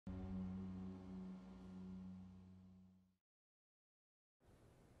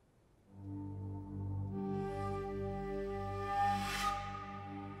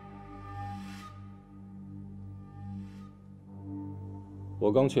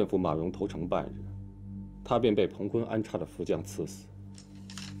我刚劝服马蓉投诚半日，他便被彭坤安插的副将刺死。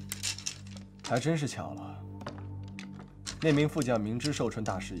还真是巧了。那名副将明知寿春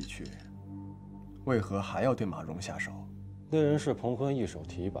大势已去，为何还要对马蓉下手？那人是彭坤一手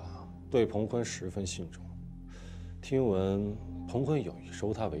提拔，对彭坤十分信重。听闻彭坤有意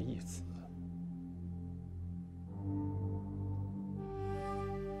收他为义子。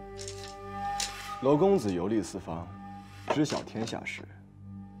娄公子游历四方，知晓天下事，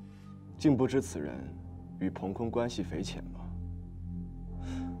竟不知此人与彭坤关系匪浅吗？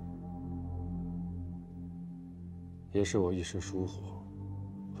也是我一时疏忽，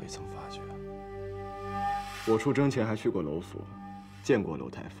未曾发觉。我出征前还去过娄府，见过娄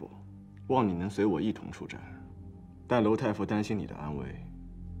太傅，望你能随我一同出战。但娄太傅担心你的安危，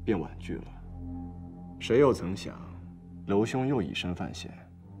便婉拒了。谁又曾想，娄兄又以身犯险，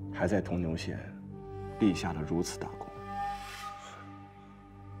还在铜牛县立下了如此大功。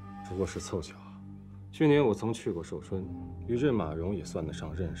不过是凑巧，去年我曾去过寿春，与这马蓉也算得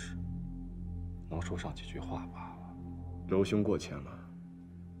上认识，能说上几句话罢了。娄兄过谦了，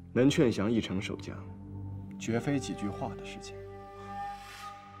能劝降一城守将，绝非几句话的事情。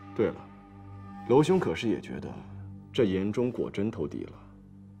对了，娄兄可是也觉得这言中果真投敌了？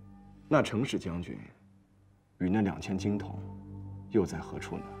那程氏将军与那2000金铜又在何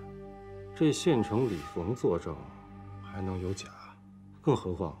处呢？这县城李逢作证，还能有假？更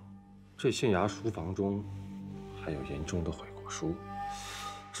何况，这县衙书房中还有严中的悔过书。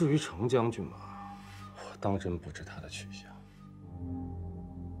至于程将军嘛，我当真不知他的去向。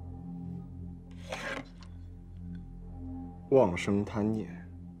妄生贪念，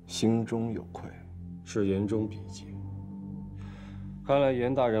心中有愧，是严中笔记。看来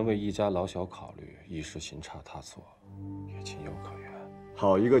严大人为一家老小考虑，一时行差踏错，也情有可原。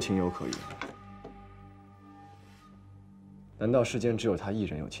好一个情有可原！难道世间只有他一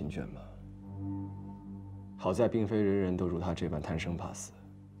人有情眷吗？好在并非人人都如他这般贪生怕死。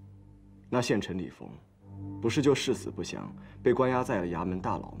那县丞李逢，不是就誓死不降，被关押在了衙门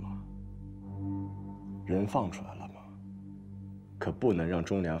大牢吗？人放出来了吗？可不能让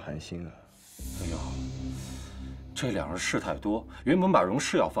忠良寒心啊！哎呦，这两人事太多，原本马蓉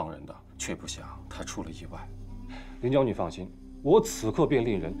是要放人的，却不想他出了意外。林将军放心，我此刻便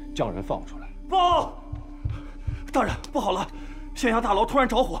令人将人放出来。报，大人，不好了！县衙大牢突然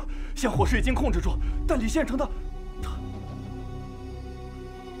着火，现火势已经控制住，但李县丞他……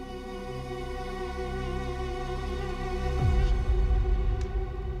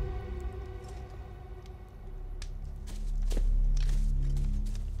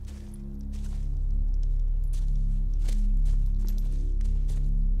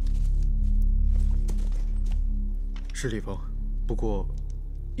是李峰，不过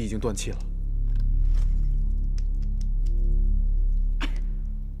已经断气了。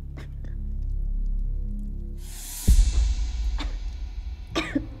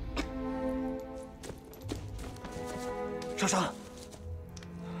少商，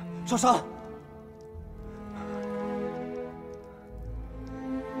少商，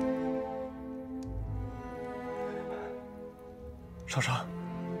少商，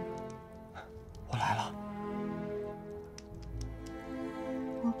我来了。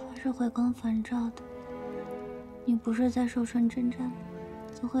我怕是回光返照的。你不是在寿春征战，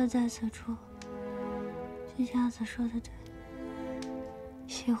怎会在此处？这下子说的对，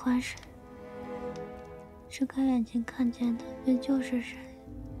喜欢谁，睁开眼睛看见的便就是谁。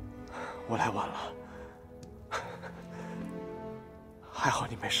我来晚了，还好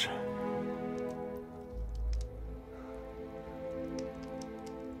你没事。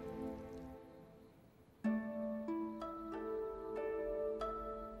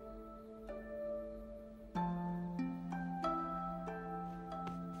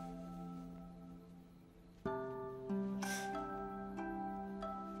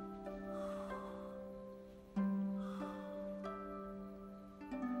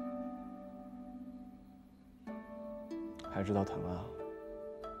还知道疼啊？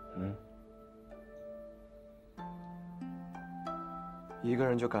一个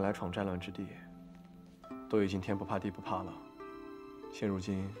人就敢来闯战乱之地，都已经天不怕地不怕了，现如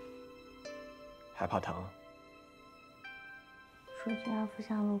今还怕疼？蜀郡二府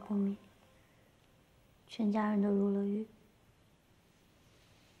下落不明，全家人都入了狱，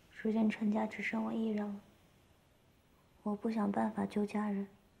如今程家只剩我一人了。我不想办法救家人，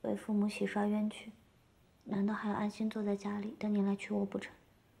为父母洗刷冤屈，难道还要安心坐在家里等你来娶我不成？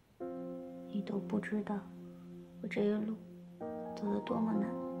你都不知道，我这一路走得多么难。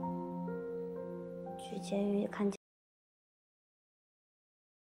去监狱也看见。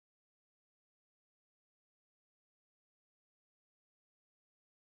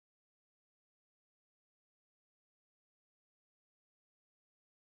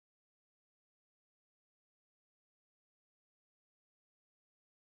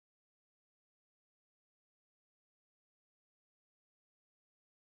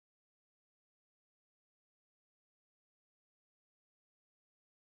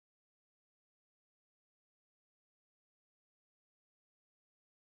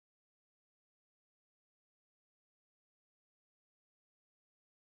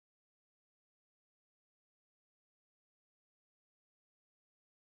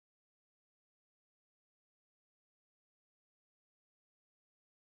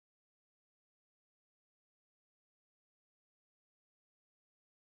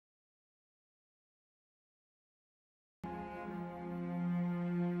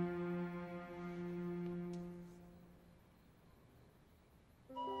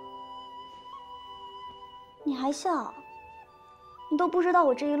你还笑？你都不知道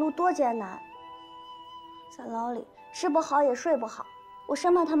我这一路多艰难，在牢里吃不好也睡不好，我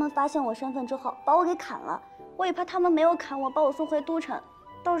生怕他们发现我身份之后把我给砍了，我也怕他们没有砍我，把我送回都城，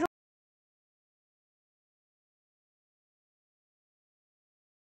到时候。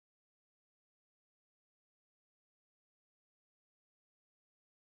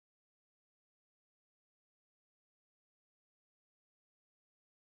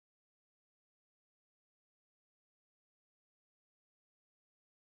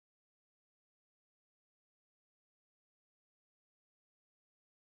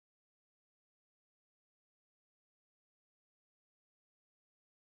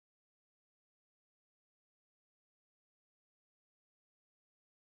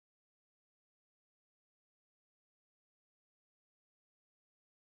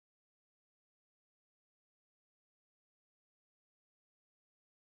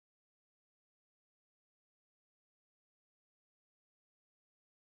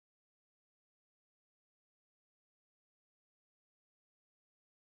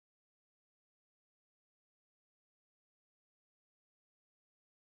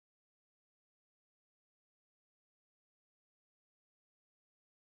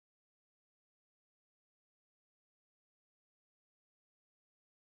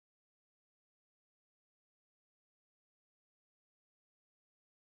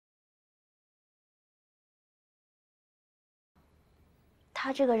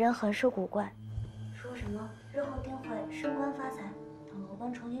 他这个人很是古怪，说什么日后定会升官发财，等楼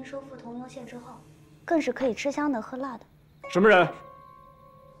班重新收复同阳县之后，更是可以吃香的喝辣的。什么人？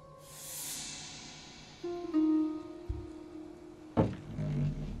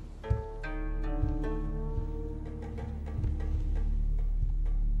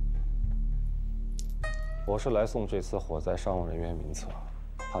我是来送这次火灾伤亡人员名册，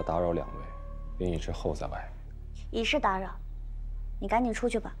怕打扰两位，便一直候在外面。已是打扰。 你赶紧出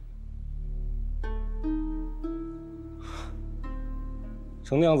去吧。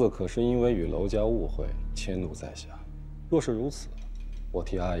程娘子可是因为与娄家误会，迁怒在下。若是如此，我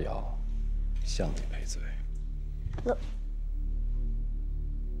替阿瑶向你赔罪。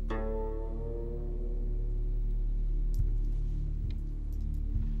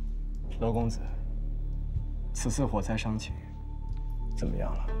娄公子，此次火灾伤情怎么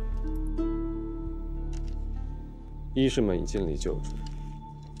样了？ 医师们已尽力救治，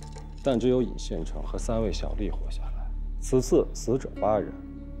但只有尹县城和3位小吏活下来。此次死者8人，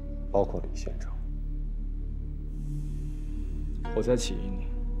包括李县城。火灾起因，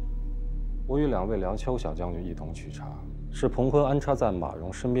我与2位梁秋小将军一同去查，是彭坤安插在马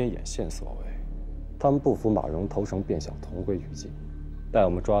蓉身边眼线所为。他们不服马蓉投诚，便想同归于尽。待我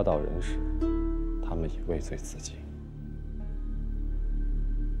们抓到人时，他们已畏罪自尽。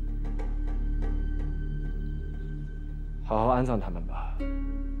 好好安葬他们吧，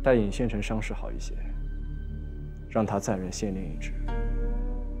待尹县城伤势好一些，让他再任县令一职。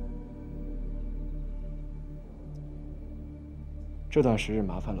这段时日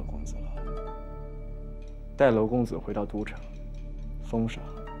麻烦娄公子了。待娄公子回到都城，封赏，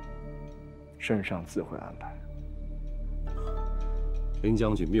圣上自会安排。林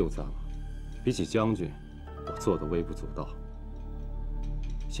将军谬赞了，比起将军，我做的微不足道。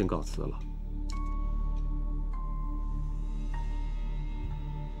先告辞了。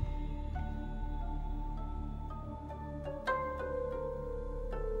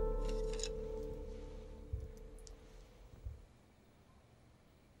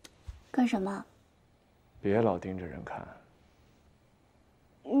 干什么？别老盯着人看。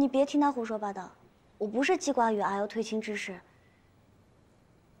你别听他胡说八道，我不是记挂与阿瑶退亲之事。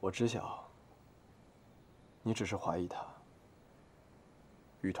我知晓，你只是怀疑他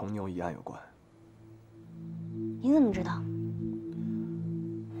与铜牛一案有关。你怎么知道？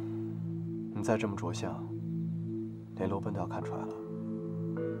你再这么着相，连娄奔都要看出来了。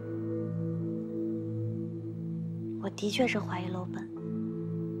我的确是怀疑娄奔。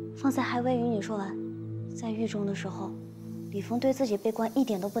 方才还未与你说完，在狱中的时候，李峰对自己被关一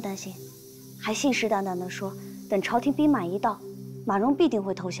点都不担心，还信誓旦旦地说，等朝廷兵马一到，马蓉必定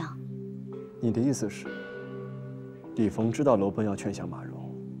会投降。你的意思是，李峰知道娄奔要劝降马蓉，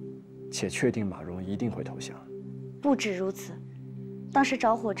且确定马蓉一定会投降？不止如此，当时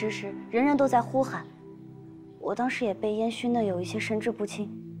着火之时，人人都在呼喊，我当时也被烟熏得有一些神志不清，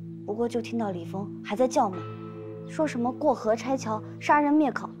不过就听到李峰还在叫骂，说什么过河拆桥、杀人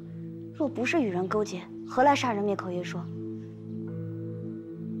灭口。 若不是与人勾结，何来杀人灭口一说？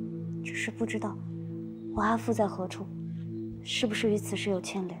只是不知道我阿父在何处，是不是与此事有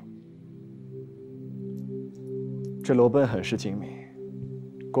牵连？这娄奔很是精明，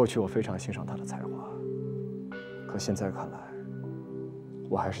过去我非常欣赏他的才华，可现在看来，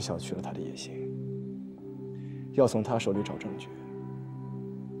我还是小觑了他的野心。要从他手里找证据，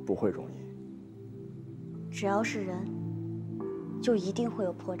不会容易。只要是人，就一定会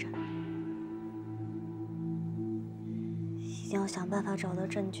有破绽。一定要想办法找到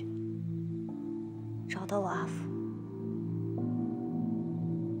证据，找到我阿福。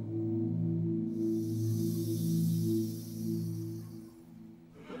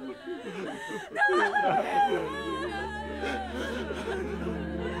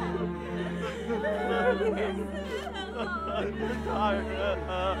大人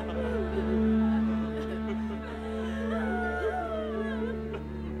啊！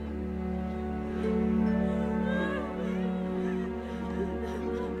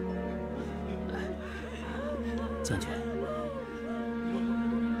将军，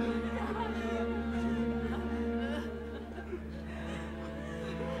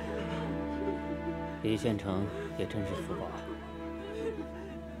李县城也真是福薄啊。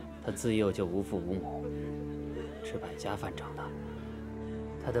他自幼就无父无母，吃百家饭长大。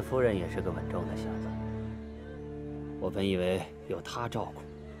他的夫人也是个稳重的小子。我本以为有他照顾，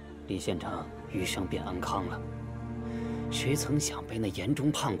李县城余生便安康了。谁曾想被那严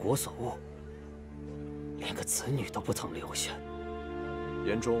中叛国所误，连个子女都不曾留下。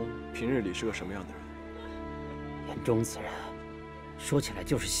严中平日里是个什么样的人？严中此人，说起来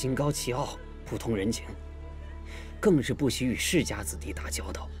就是心高气傲，不通人情，更是不喜与世家子弟打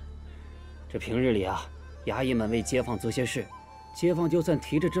交道。这平日里啊，衙役们为街坊做些事，街坊就算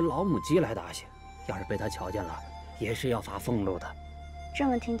提着只老母鸡来答谢，要是被他瞧见了，也是要罚俸禄的。这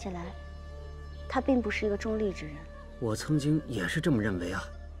么听起来，他并不是一个中立之人。我曾经也是这么认为啊。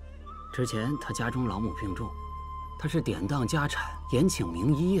之前他家中老母病重，他是典当家产，严请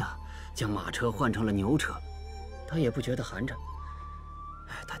名医啊，将马车换成了牛车，他也不觉得寒碜。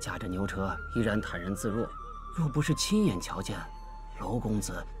他驾着牛车依然坦然自若，若不是亲眼瞧见娄公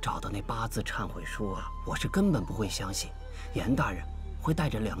子找到那8字忏悔书啊，我是根本不会相信严大人会带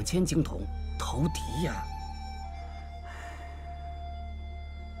着2000金铜投敌呀。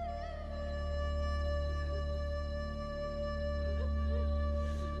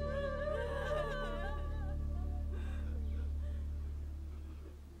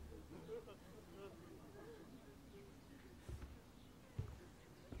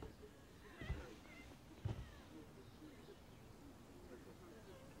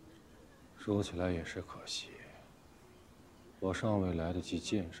说起来也是可惜，我尚未来得及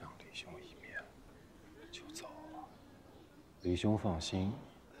见上李兄一面，就走了。李兄放心，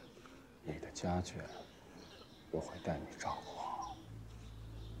你的家眷我会带你照顾好。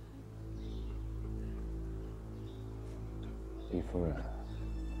李夫人，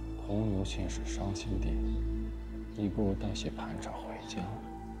红牛县是伤心地，你不如带些盘缠回家，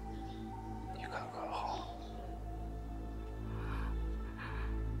你看可好？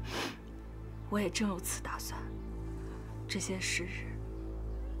我也正有此打算。这些时日，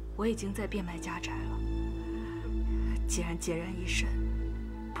我已经在变卖家宅了。既然孑然一身，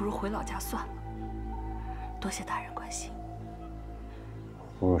不如回老家算了。多谢大人关心。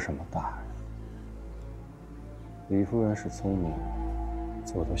不是什么大人，李夫人是聪明，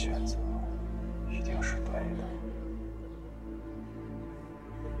做的选择一定是对的。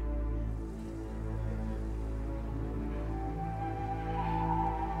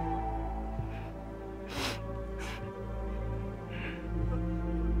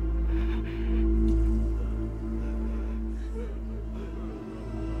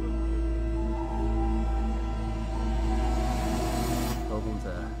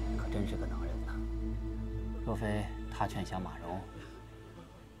他劝降马荣，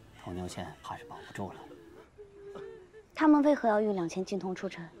铜牛县怕是保不住了。他们为何要运2000金铜出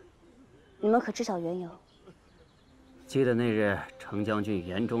城？你们可知晓缘由？记得那日，程将军与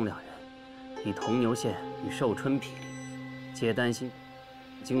严忠2人以铜牛县与寿春匹敌，皆担心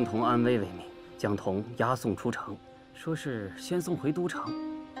京铜安危为名，将铜押送出城，说是先送回都城。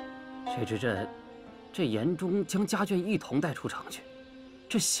谁知这严忠将家眷一同带出城去，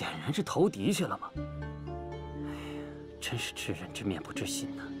这显然是投敌去了嘛！真是知人知面不知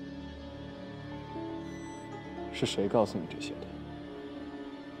心呐！是谁告诉你这些的？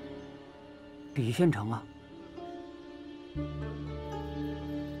李县城啊。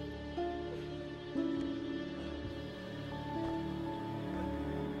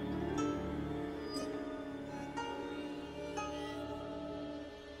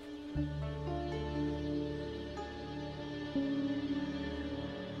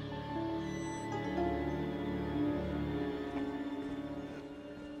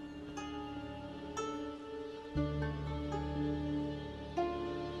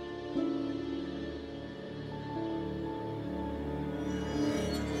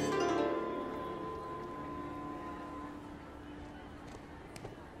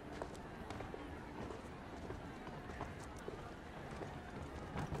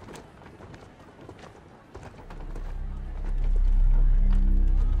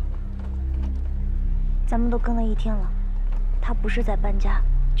咱们都跟了1天了，他不是在搬家，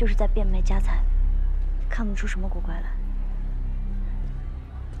就是在变卖家财，看不出什么古怪来。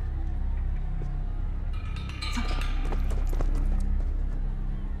走。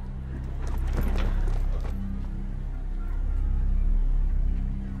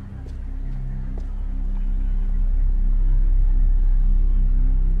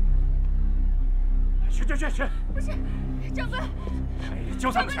去！不是，长官。哎，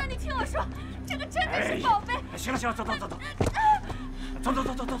就这么长官，你听我说，这个真的是宝贝。行了，走。走。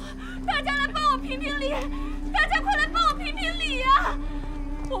大家来帮我评评理！大家快来帮我评评理呀！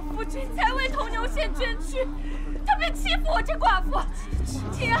我夫君才为铜牛县捐躯，他便欺负我这寡妇，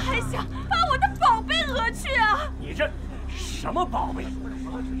竟然还想把我的宝贝讹去啊！你这什么宝贝？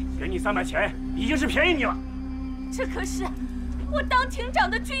给你300钱已经是便宜你了。这可是我当庭长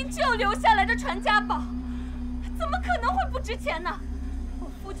的军舅留下来的传家宝，怎么可能会不值钱呢？我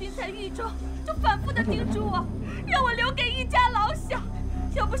夫君在狱中就反复的叮嘱我，让我留给一家老小。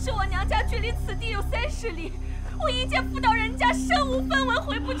要不是我娘家距离此地有30里，我一介妇道人家身无分文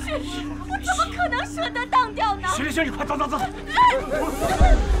回不去，我怎么可能舍得当掉呢？行，你快走。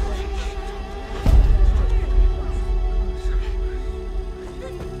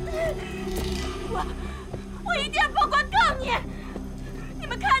我一定要报官告你！你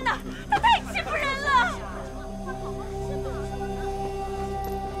们看呐，他太欺负人了！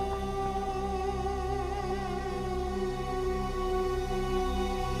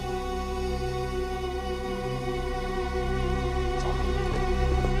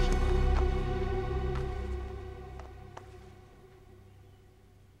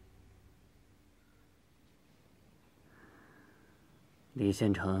李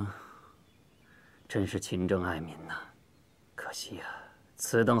县城真是勤政爱民呐，可惜呀，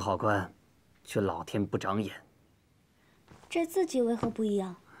此等好官，却老天不长眼。这字迹为何不一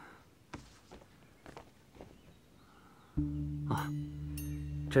样？啊，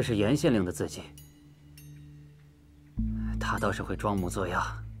这是严县令的字迹。他倒是会装模作样，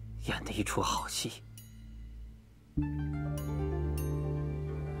演得一出好戏。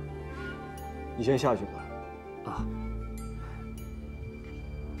你先下去吧。啊。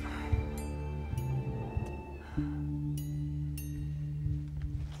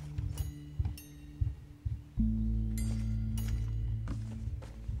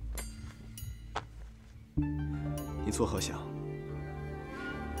你作何想？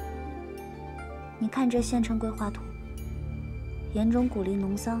你看这县城规划图，严重鼓励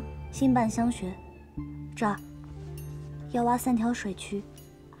农桑，兴办乡学。这儿要挖3条水渠，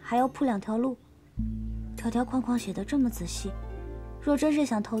还要铺2条路，条条框框写得这么仔细。若真是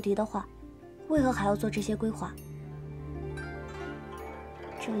想投敌的话，为何还要做这些规划？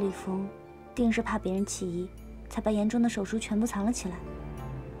这李峰定是怕别人起疑，才把严重的手书全部藏了起来。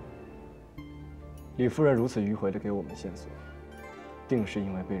李夫人如此迂回地给我们线索，定是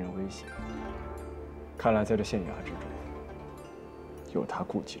因为被人威胁。看来在这县衙之中，有她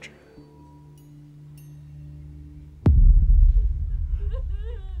顾忌之人。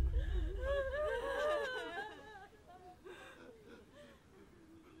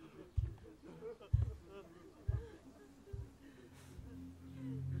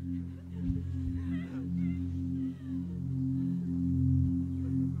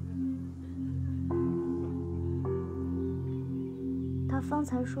方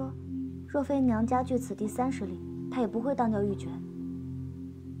才说，若非娘家距此地30里，他也不会当掉玉珏。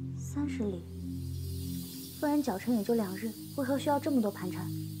30里，夫人脚程也就2日，为何需要这么多盘缠？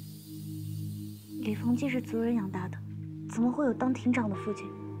李峰既是族人养大的，怎么会有当庭长的父亲？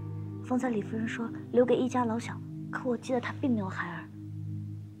方才李夫人说留给一家老小，可我记得他并没有孩儿。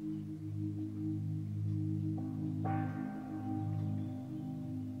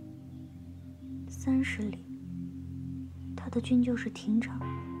30里。他的军舅是庭长，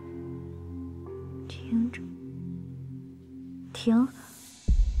庭，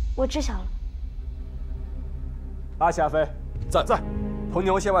我知晓了。阿霞飞，在，铜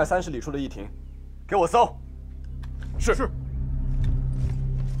牛县外30里处的驿亭，给我搜。是。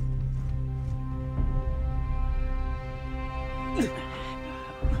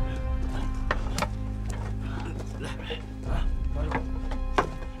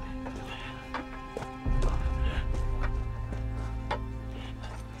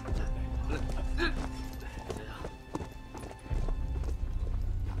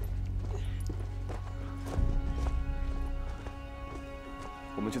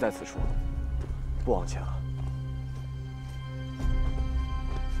我们就在此处，不往前了。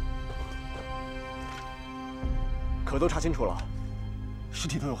可都查清楚了，尸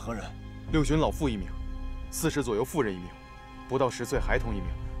体都有何人？6旬老妇1名，40左右妇人1名，不到10岁孩童1名，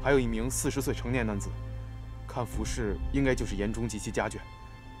还有1名40岁成年男子。看服饰应该就是严中及其家眷，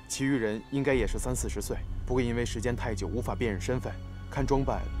其余人应该也是30-40岁，不过因为时间太久无法辨认身份，看装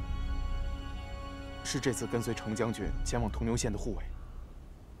扮是这次跟随程将军前往铜牛县的护卫。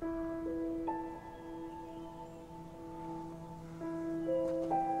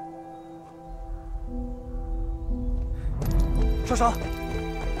少商，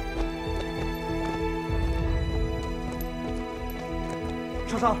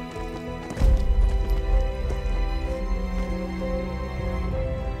少商，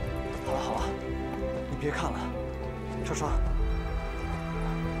好了好了，你别看了，少商。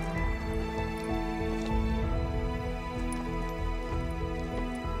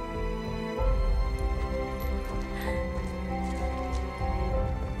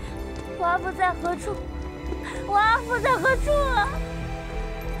我阿父在何处？我阿父在何处啊？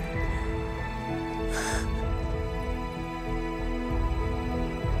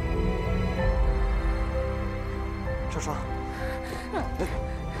少商，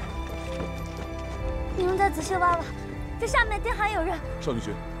你们再仔细挖挖，这下面一定还有人。少女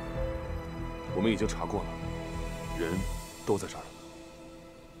君，我们已经查过了，人都在这儿。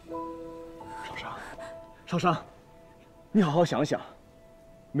少商，少商，你好好想想，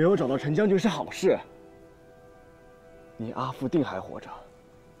没有找到陈将军是好事。你阿父定还活着，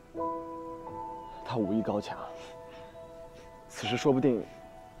他武艺高强，此时说不定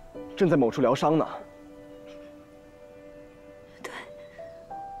正在某处疗伤呢。对，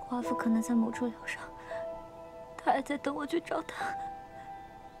我阿父可能在某处疗伤，他还在等我去找他。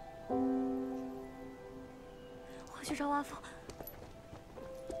我去找我阿父，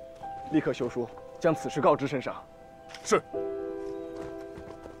立刻修书，将此事告知圣上。是。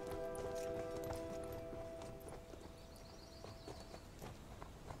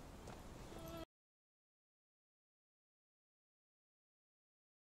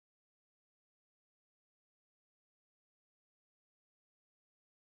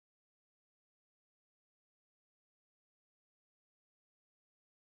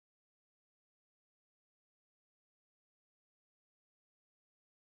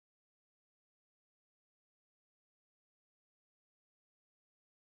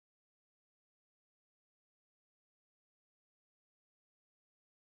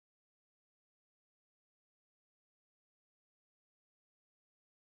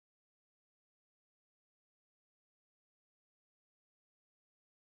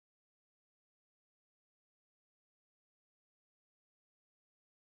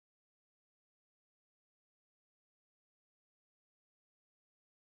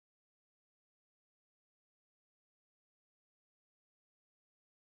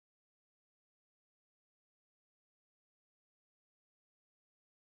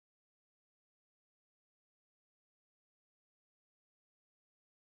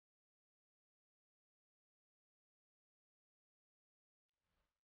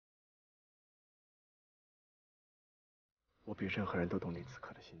我比任何人都懂你此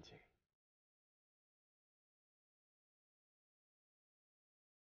刻的心境。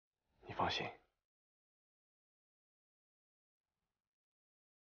你放心，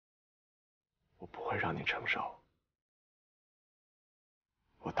我不会让你承受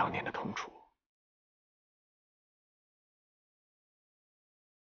我当年的痛楚。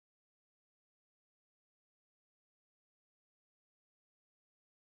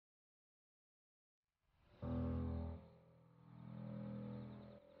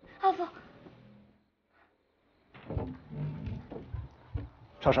阿父，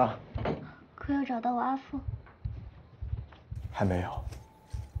少商，可有找到我阿父？还没有，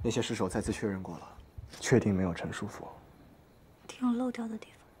那些尸首再次确认过了，确定没有陈叔父。一定有漏掉的地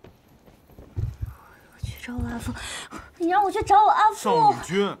方。我去找我阿父，你让我去找我阿父。少女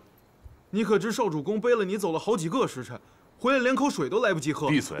君，你可知少主公背了你走了好几个时辰，回来连口水都来不及喝。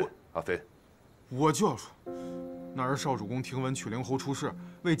闭嘴，阿飞！我就要说。那日少主公听闻曲灵侯出事，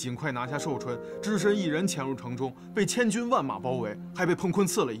为尽快拿下寿春，只身一人潜入城中，被千军万马包围，还被彭坤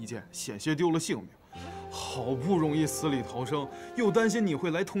刺了一剑，险些丢了性命。好不容易死里逃生，又担心你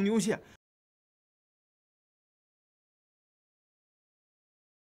会来铜牛县，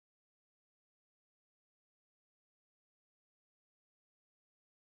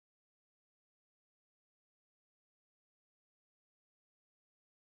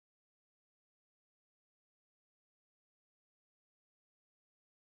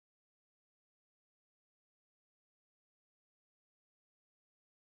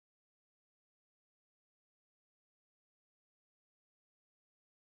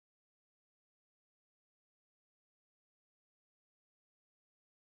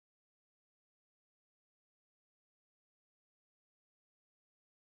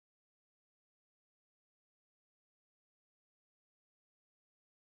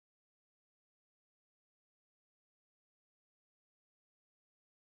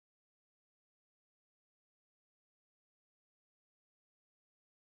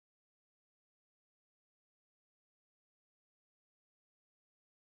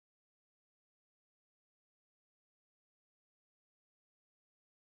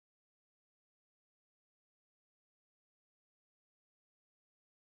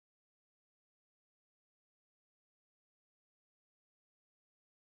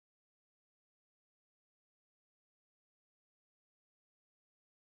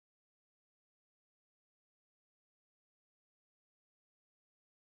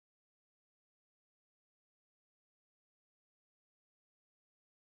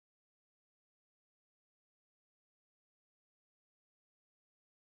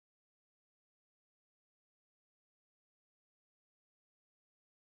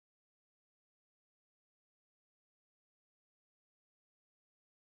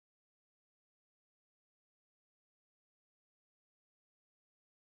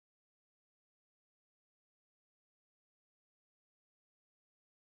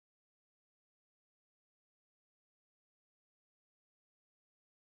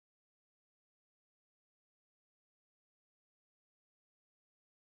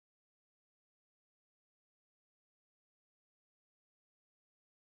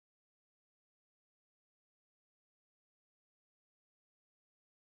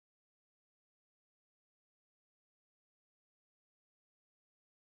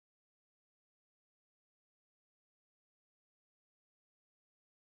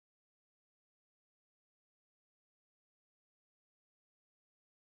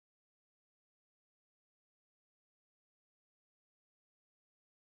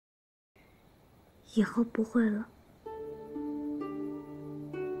以后不会了。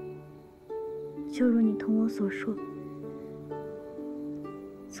就如你同我所说，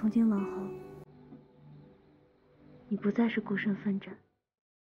从今往后，你不再是孤身奋战，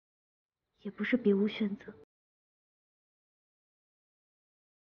也不是别无选择。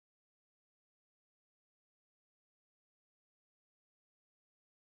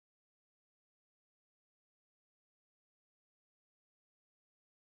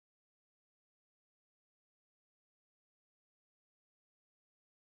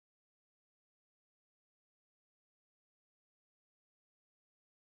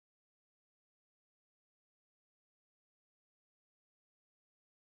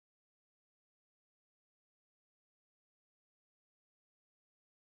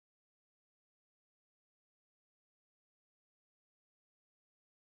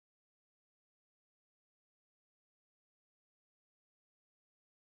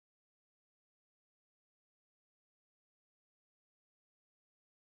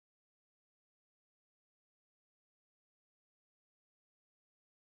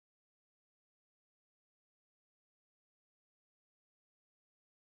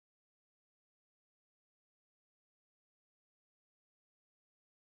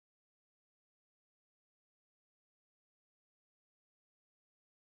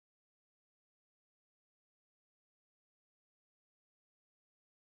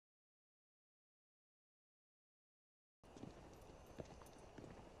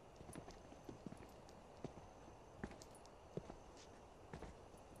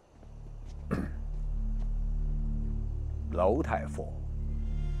娄太傅，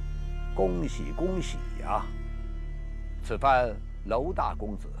恭喜恭喜呀！此番娄大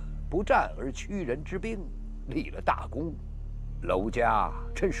公子不战而屈人之兵，立了大功，娄家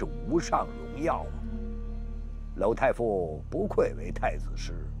真是无上荣耀啊！娄太傅不愧为太子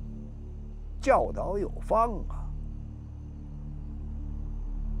师，教导有方啊！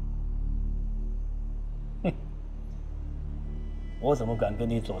哼，我怎么敢跟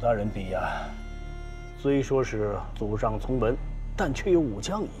你左大人比呀？虽说是祖上从文，但却有武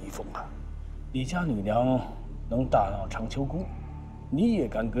将遗风啊！你家女娘能大闹长秋宫，你也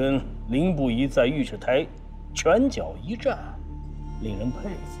敢跟凌不疑在御史台拳脚一战，令人佩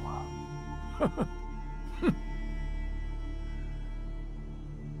服啊！哼哼哼！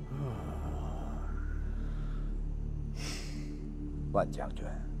万将军，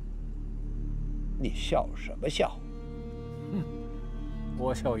你笑什么笑？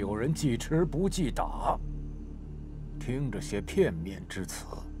我笑有人记吃不记打，听着些片面之词，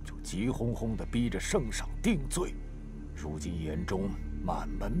就急哄哄地逼着圣上定罪。如今严中满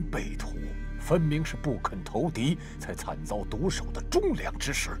门被屠，分明是不肯投敌，才惨遭毒手的忠良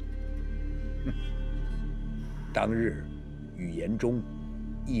之事。当日与严中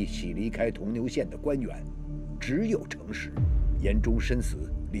一起离开铜牛县的官员，只有程氏。严中身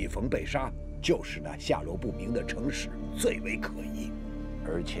死，李逢被杀，就是那下落不明的程氏最为可疑。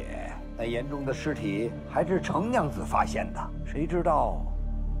而且那严中的尸体还是程娘子发现的，谁知道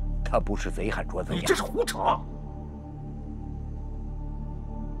他不是贼喊捉贼呀？你这是胡扯！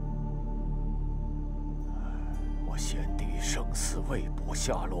我先帝生死未卜，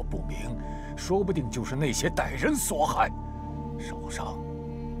下落不明，说不定就是那些歹人所害。少商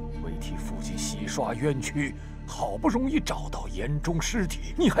为替父亲洗刷冤屈，好不容易找到严中尸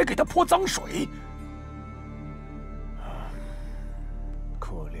体，你还给他泼脏水！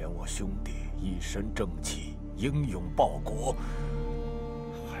可怜我兄弟一身正气，英勇报国，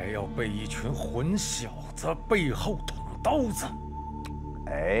还要被一群混小子背后捅刀子。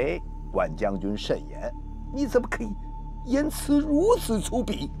哎，万将军慎言，你怎么可以言辞如此粗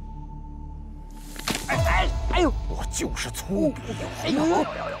鄙？哎呦！我就是粗鄙！哎呦！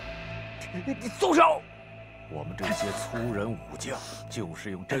你松手！我们这些粗人武将，就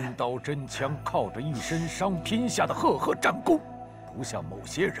是用真刀真枪，靠着一身伤拼下的赫赫战功。不像某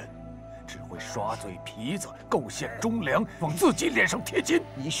些人，只会耍嘴皮子，构陷忠良，往自己脸上贴金。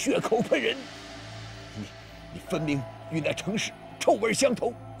你血口喷人，你分明与那程氏臭味相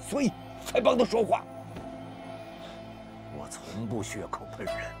投，所以才帮他说话。我从不血口喷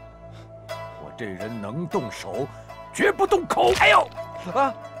人，我这人能动手，绝不动口。哎呦！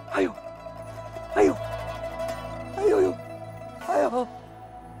啊！哎呦！哎呦！哎呦呦！哎呦！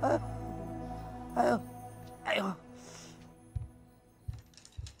哎！哎呦！哎呦！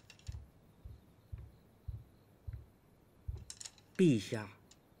陛下，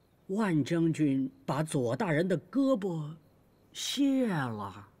万将军把左大人的胳膊卸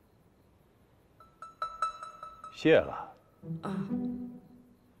了。谢了。啊，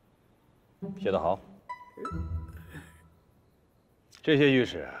写得好。这些御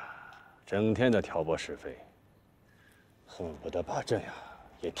史，整天的挑拨是非，恨不得把朕呀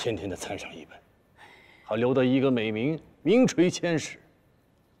也天天的参上一本，好留得一个美名，名垂千史。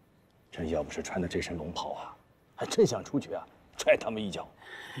朕要不是穿的这身龙袍啊，还真想出去啊踹他们一脚。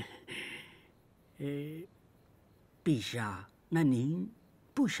陛下，那您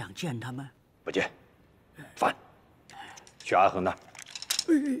不想见他们？不见，烦。去阿衡那儿。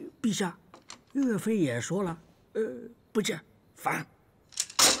陛下，岳飞也说了，不见，烦。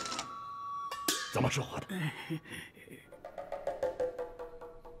怎么说话的？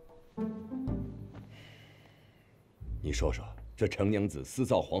你说说，这程娘子私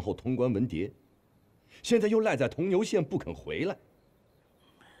造皇后通关文牒，现在又赖在铜牛县不肯回来。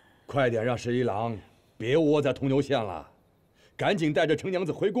快点让十一郎别窝在铜牛县了，赶紧带着程娘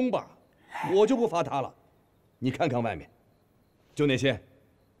子回宫吧。我就不罚他了。你看看外面，就那些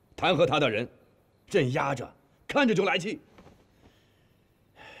弹劾他的人，朕压着，看着就来气。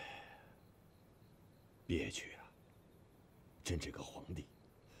憋屈啊！朕这个皇帝，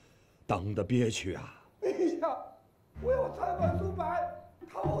当得憋屈啊！陛下，我要参反苏白，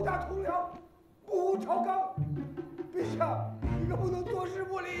讨打同僚，不无朝纲。陛下，你可不能坐视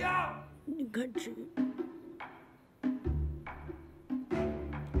不理呀！你看这……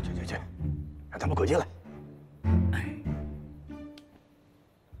去，让他们滚进来。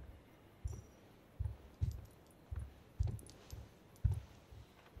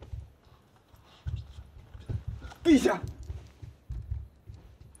陛下，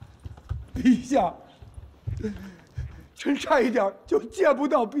陛下，臣差一点就见不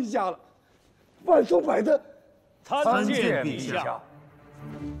到陛下了。范松柏的参见陛下。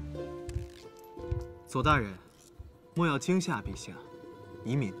左大人，莫要惊吓陛下，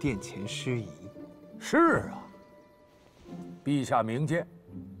以免殿前失仪。是啊，陛下明鉴，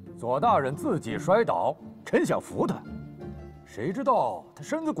左大人自己摔倒，臣想扶他，谁知道他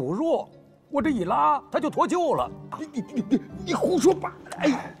身子骨弱。我这一拉，他就脱臼了。你胡说八道！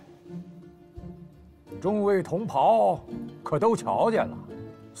哎，众位同袍可都瞧见了，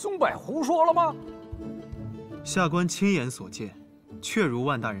松柏胡说了吗？下官亲眼所见，确如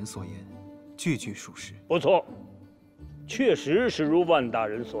万大人所言，句句属实。不错，确实是如万大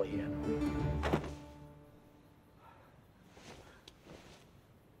人所言。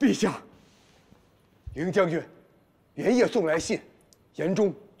陛下，凌将军连夜送来信，言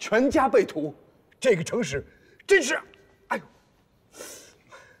中全家被屠，这个程使真是，哎呦，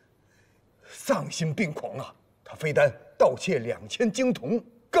丧心病狂啊！他非但盗窃2000金铜，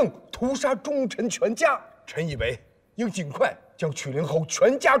更屠杀忠臣全家。臣以为应尽快将曲灵侯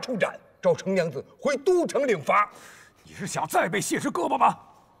全家处斩，召程娘子回都城领罚。你是想再被卸只胳膊吗？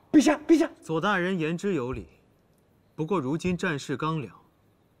陛下，左大人言之有理，不过如今战事刚了，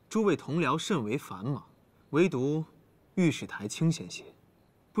诸位同僚甚为繁忙，唯独御史台清闲些。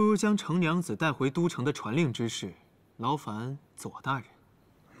不如将程娘子带回都城的传令之事，劳烦左大人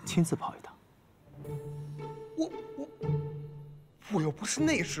亲自跑一趟。我又不是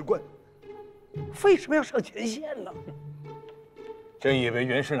内史官，为什么要上前线呢？朕以为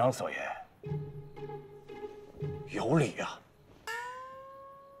袁侍郎所言有理呀。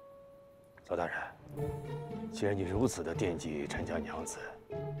左大人，既然你如此的惦记陈家娘子，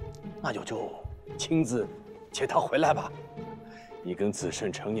那就亲自接她回来吧。你跟子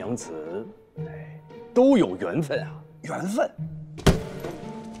慎程娘子，都有缘分啊！缘分，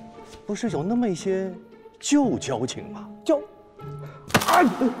不是有那么一些旧交情吗？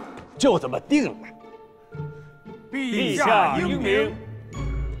就这么定了。陛下英明。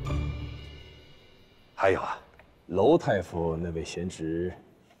还有啊，娄太傅那位贤侄，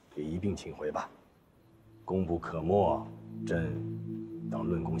也一并请回吧。功不可没，朕当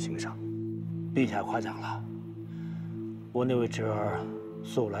论功行赏。陛下夸奖了。我那位侄儿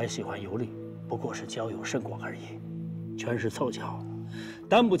素来喜欢游历，不过是交友甚广而已，全是凑巧，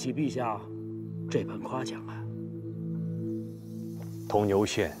担不起陛下这般夸奖啊。铜牛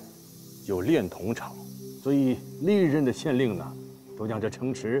县有炼铜厂，所以历任的县令呢，都将这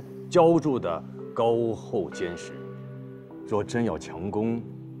城池浇筑的高厚坚实。若真要强攻，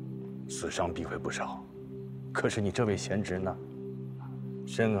死伤必会不少。可是你这位贤侄呢，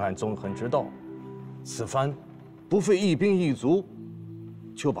深谙纵横之道，此番不费一兵一卒，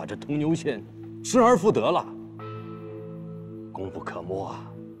就把这铜牛县失而复得了，功不可没啊！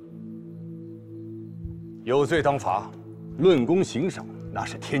有罪当罚，论功行赏，那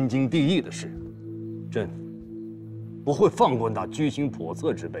是天经地义的事。朕不会放过那居心叵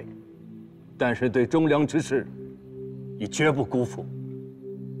测之辈，但是对忠良之士，已绝不辜负。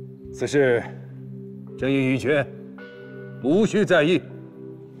此事，朕已议决，无需在意。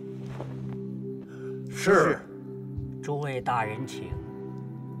是。诸位大人请。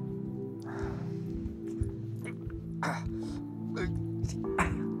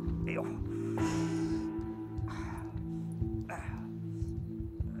哎呦！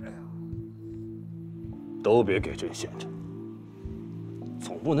都别给朕闲着，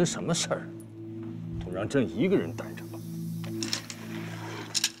总不能什么事儿都让朕一个人担着吧？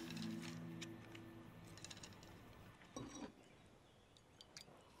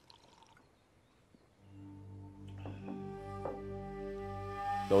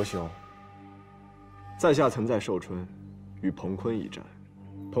娄兄，在下曾在寿春与彭坤一战。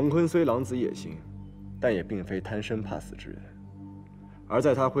彭坤虽狼子野心，但也并非贪生怕死之人。而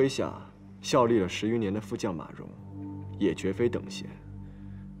在他麾下效力了10余年的副将马荣，也绝非等闲。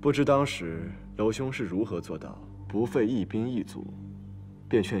不知当时娄兄是如何做到不费一兵一卒，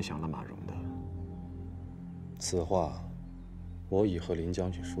便劝降了马荣的？此话，我已和林将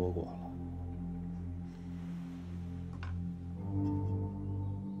军说过了。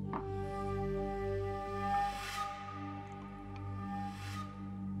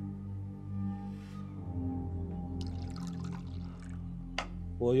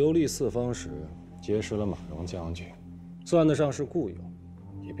我游历四方时，结识了马荣将军，算得上是故友，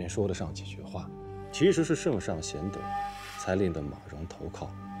也便说得上几句话。其实是圣上贤德，才令得马荣投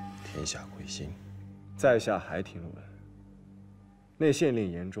靠，天下归心。在下还听闻，内县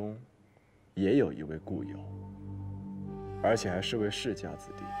令言中也有一位故友，而且还是位世家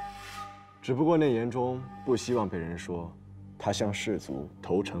子弟。只不过内言中不希望被人说他向士族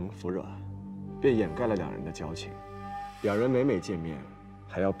投诚服软，便掩盖了两人的交情。两人每见面，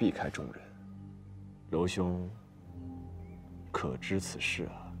还要避开众人。娄兄可知此事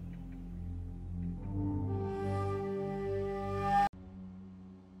啊？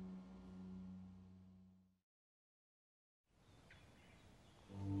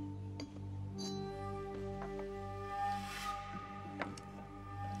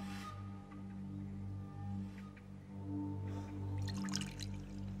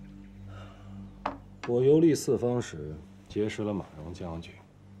我游历四方时，结识了马荣将军，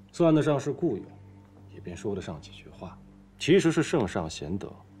算得上是故友，也便说得上几句话。其实是圣上贤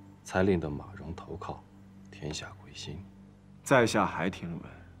德，才令得马荣投靠，天下归心。在下还听闻，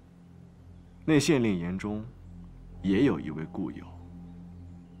内县令言中也有一位故友，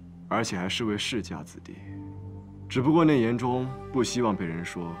而且还是位世家子弟。只不过内言中不希望被人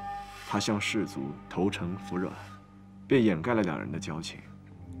说他向士族投诚服软，便掩盖了两人的交情。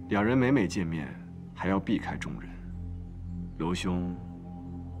两人每见面，还要避开众人。娄兄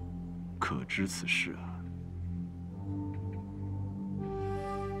可知此事啊？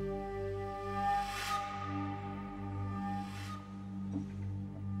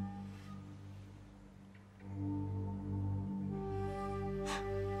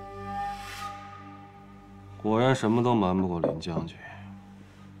果然什么都瞒不过林将军。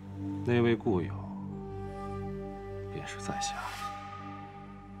那位故友，便是在下。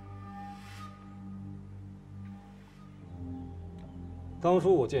当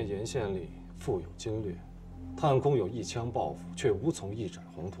初我见严县令富有经略，探空有一腔抱负，却无从一展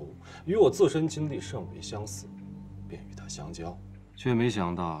宏图，与我自身经历甚为相似，便与他相交，却没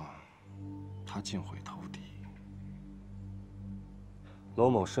想到他竟会投敌。娄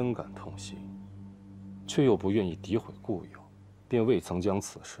某深感痛心，却又不愿意诋毁故友，便未曾将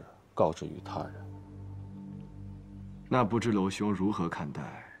此事告知于他人。那不知娄兄如何看待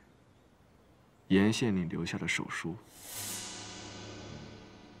严县令留下的手书？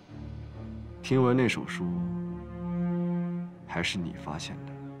听闻那手书还是你发现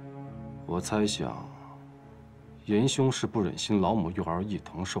的？我猜想，严兄是不忍心老母幼儿一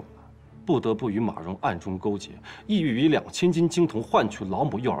同受难，不得不与马荣暗中勾结，意欲以2000斤金铜换取老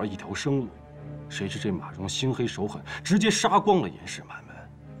母幼儿一条生路。谁知这马荣心黑手狠，直接杀光了严氏满门。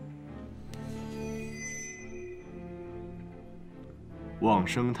往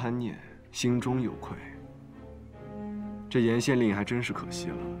生贪念，心中有愧。这严县令还真是可惜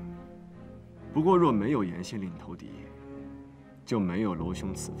了。不过若没有严县令投敌，就没有娄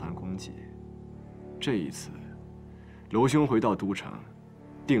兄此番功绩。这一次，娄兄回到都城，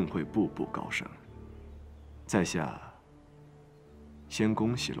定会步步高升。在下先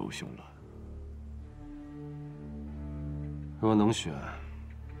恭喜娄兄了。若能选，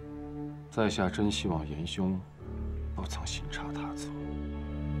在下真希望严兄不曾行差踏错。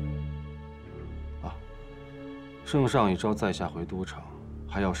啊，圣上已召在下回都城，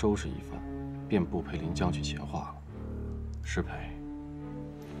还要收拾一番，便不陪林将军闲话了。失陪。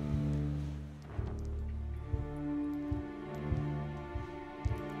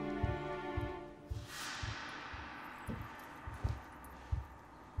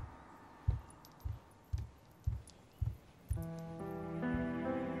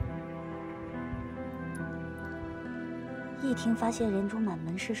叶庭发现人中满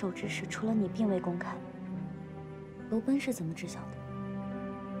门失守之事，除了你并未公开，楼奔是怎么知晓的？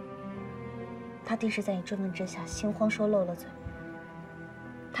他定是在你追问之下心慌说漏了嘴。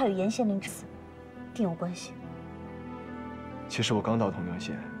他与严县令之死定有关系。其实我刚到铜牛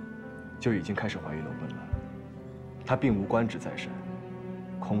县，就已经开始怀疑楼奔了。他并无官职在身，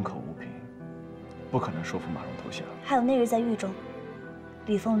空口无凭，不可能说服马蓉投降。还有那日在狱中，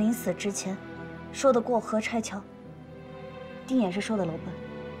吕凤临死之前说的过河拆桥，定也是说的楼奔。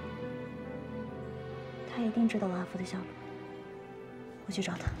他一定知道我阿福的下落。我去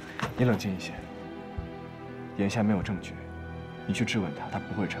找他。你冷静一些，眼下没有证据，你去质问他，他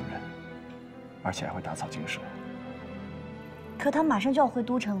不会承认，而且还会打草惊蛇。可他马上就要回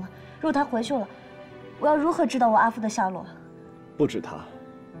都城了，如果他回去了，我要如何知道我阿福的下落？不止他，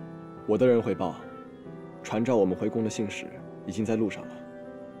我的人回报，传召我们回宫的信使已经在路上了，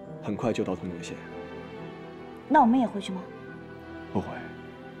很快就到铜牛县。那我们也回去吗？不回。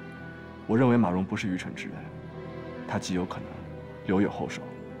我认为马蓉不是愚蠢之人，他极有可能留有后手。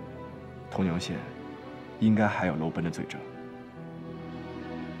铜牛县应该还有楼奔的罪证。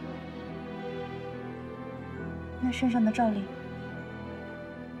那身上的诏令？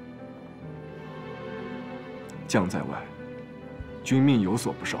将在外，君命有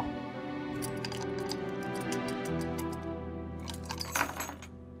所不受。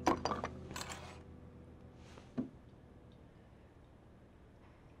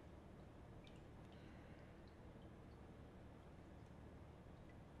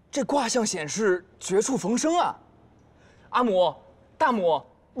这卦象显示绝处逢生啊！阿母、大母，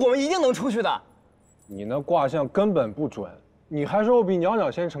我们一定能出去的。你那卦象根本不准，你还说我比袅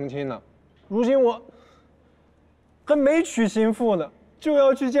袅先成亲呢。如今我还没娶新妇呢，就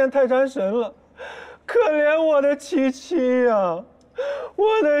要去见泰山神了。可怜我的七七呀，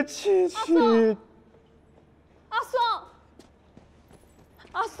我的七七！阿松，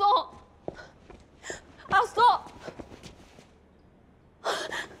阿松，阿松，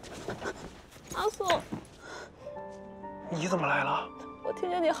阿松，你怎么来了？我听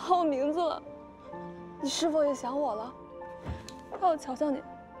见你喊我名字了，你是否也想我了？让我瞧瞧你，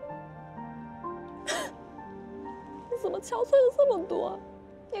你怎么憔悴了这么多？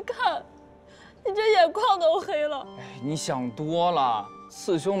你看，你这眼眶都黑了。你想多了，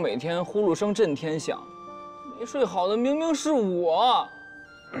四兄每天呼噜声震天响，没睡好的明明是我。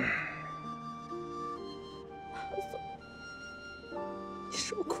你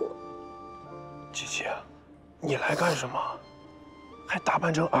受苦了。七七，你来干什么？还打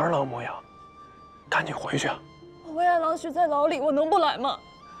扮成儿郎模样，赶紧回去。我为爱郎许在牢里，我能不来吗？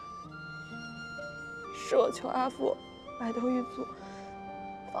是我求阿父埋头狱卒，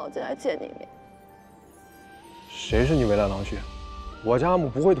放我进来见你一面。谁是你为爱郎许？我家阿母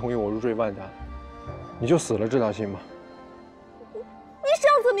不会同意我入赘万家的，你就死了这条心吧。你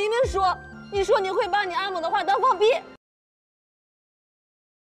上次明明说，你说你会把你阿母的话当放屁。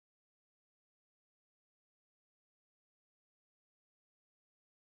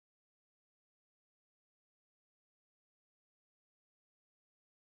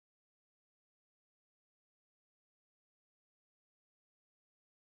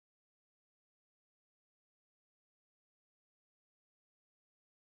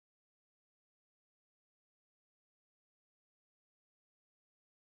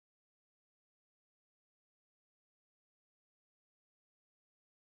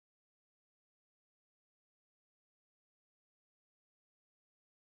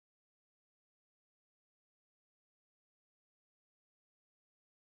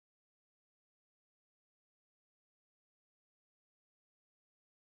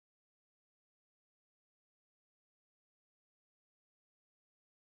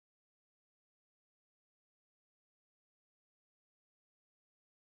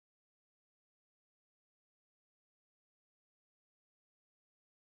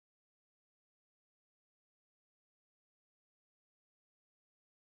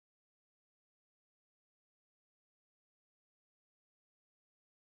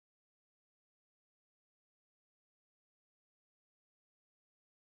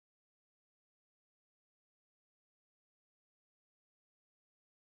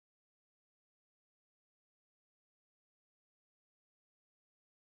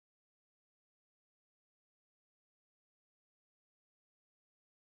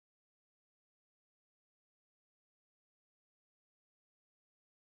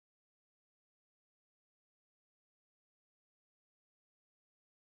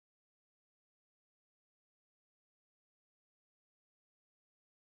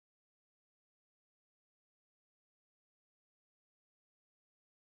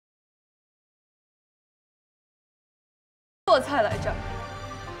做菜来着。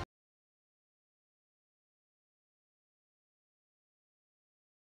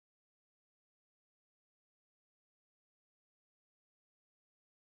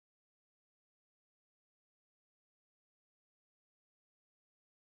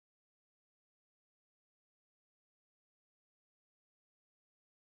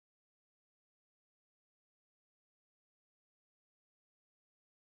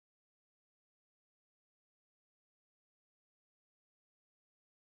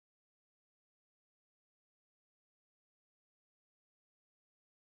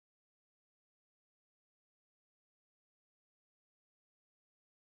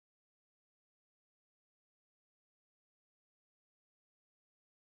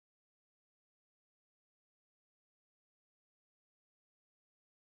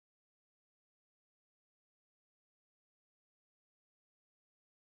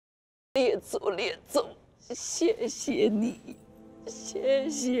列祖，谢谢你，谢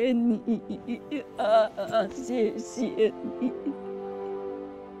谢你啊，谢谢你！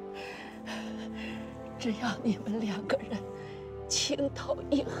只要你们2个人情投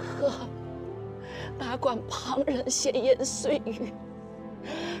意合，哪管旁人闲言碎语。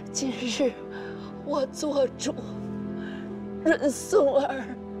今日我做主，润颂儿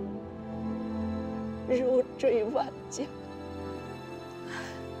如坠万江。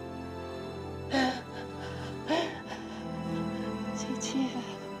琪琪，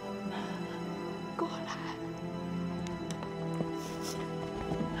过来。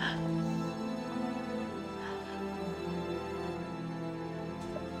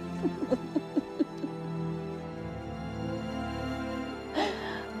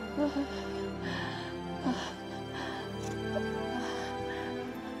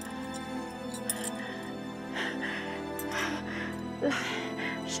来，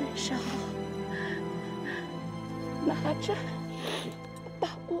伸手。拿着，大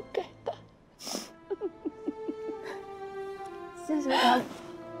伯给的。谢谢大伯。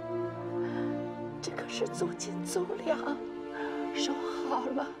这可是足斤足两，收好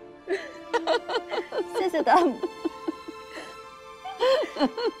了。谢谢大伯。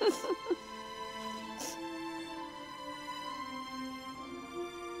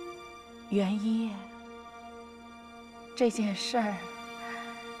元一，这件事儿，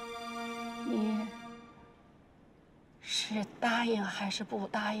你是答应还是不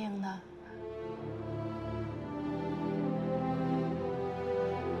答应呢？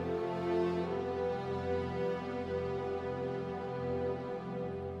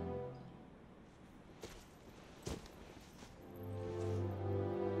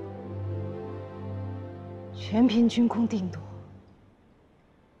全凭军功定夺。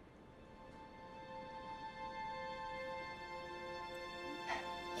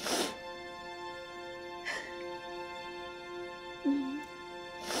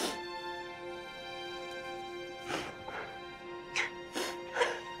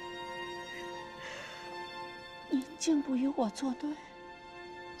你竟不与我作对？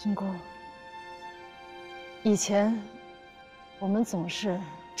军姑，以前我们总是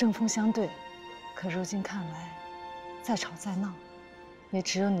针锋相对。可如今看来，再吵再闹，也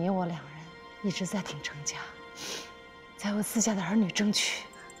只有你我2人一直在挺程家，在为自家的儿女争取。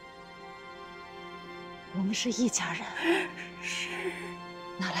我们是一家人，是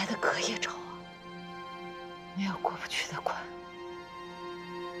哪来的隔夜仇啊？没有过不去的关。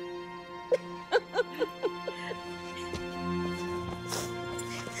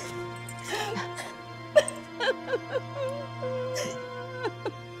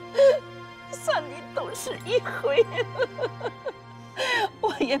算你懂事一回，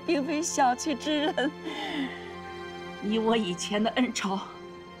我也并非小气之人。你我以前的恩仇，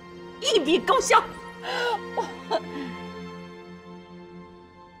一笔勾销。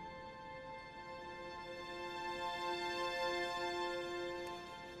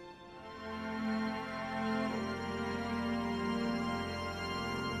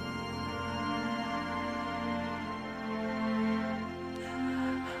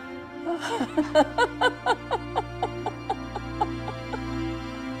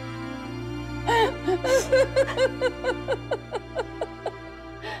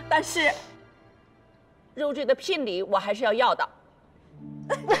但是入赘的聘礼我还是要要的。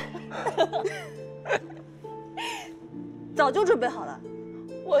早就准备好了，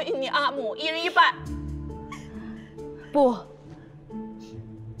我与你阿母1人1半。不，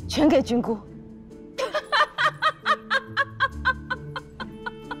全给军姑。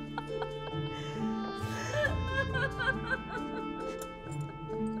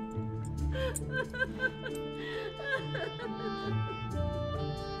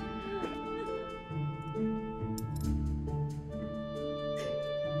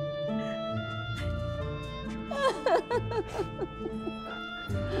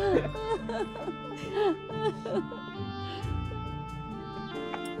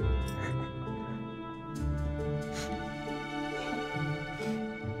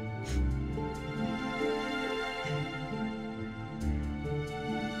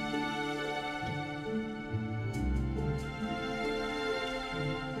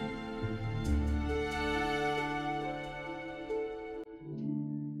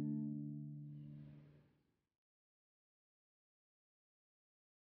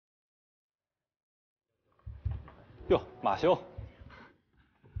哟，马兄，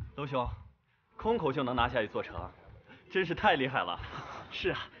娄兄，空口就能拿下一座城，真是太厉害了。是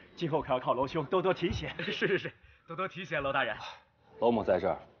啊，今后可要靠娄兄多多提携。是，多多提携娄大人。娄某在这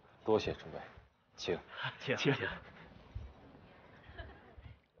儿，多谢诸位，请。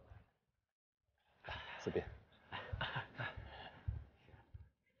自便。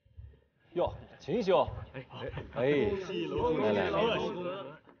哟，秦兄，哎，来。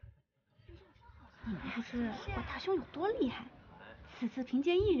你们不知我大兄有多厉害，此次凭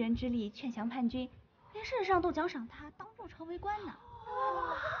借一人之力劝降叛军，连圣上都奖赏他当入朝为官呢。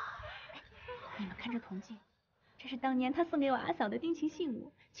你们看这铜镜，这是当年他送给我阿嫂的定情信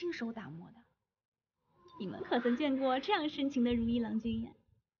物，亲手打磨的。你们可曾见过这样深情的如意郎君呀？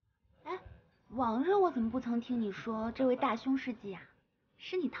哎，往日我怎么不曾听你说这位大兄事迹啊？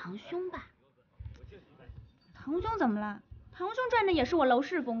是你堂兄吧？堂兄怎么了？堂兄赚的也是我娄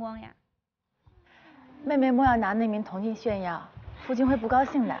氏风光呀。妹妹莫要拿那名铜镜炫耀，父亲会不高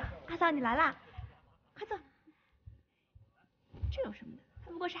兴的。阿嫂，你来啦，快坐。这有什么的？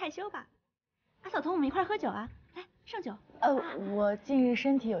他不过是害羞吧。阿嫂同我们一块喝酒啊，来上酒。我近日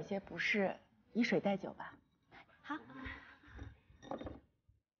身体有些不适，以水代酒吧。好。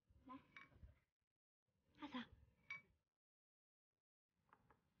来，阿嫂。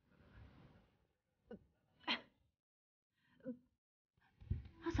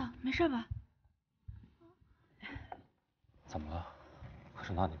阿嫂，没事吧？怎么了？可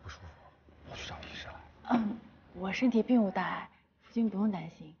是哪里不舒服？我去找医生来。我身体并无大碍，夫君不用担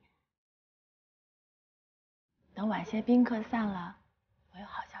心。等晚些宾客散了，我有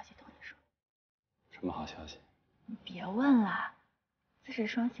好消息同你说。什么好消息？你别问了，自是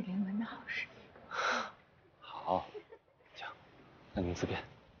双喜临门的好事。好，行，那您自便。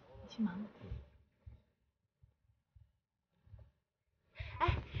你去忙吧。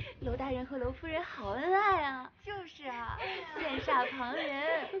哎，娄大人和娄夫人好恩爱啊！就是啊，羡煞旁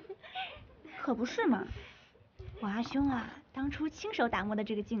人。可不是嘛，我阿兄啊，当初亲手打磨的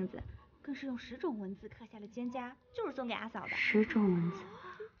这个镜子，更是用10种文字刻下了蒹葭，就是送给阿嫂的。10种文字。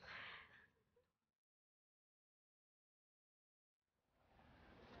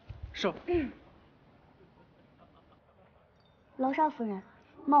是。娄少夫人，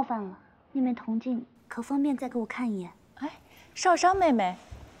冒犯了，那面铜镜可方便再给我看一眼？哎，少商妹妹，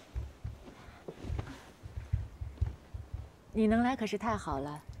你能来可是太好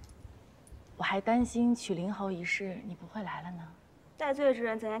了，我还担心娶灵侯一事你不会来了呢。戴罪之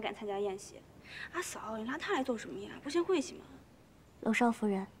人怎也敢参加宴席？阿嫂，你拉他来做什么呀？不嫌晦气吗？娄少夫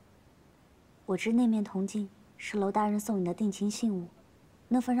人，我知那面铜镜是娄大人送你的定情信物，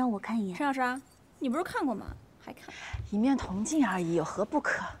能否让我看一眼？陈小莎，你不是看过吗？还看？一面铜镜而已，有何不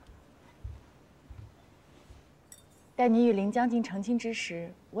可？待你与凌将军成亲之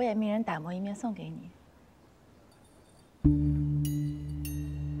时，我也命人打磨一面送给你。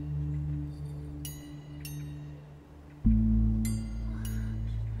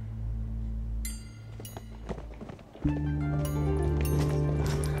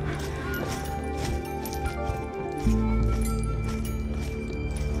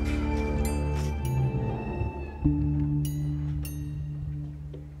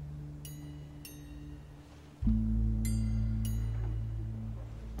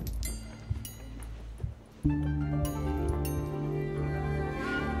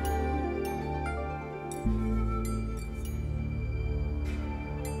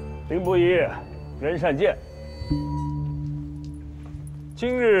凌不疑，袁善见。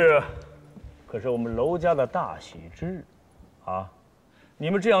今日可是我们娄家的大喜之日，啊！你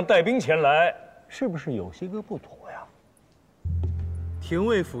们这样带兵前来，是不是有些个不妥呀？廷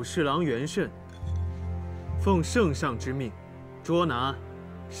尉府侍郎袁慎奉圣上之命，捉拿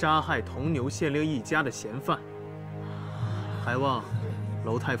杀害铜牛县令一家的嫌犯，还望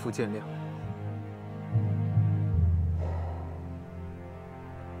娄太傅见谅。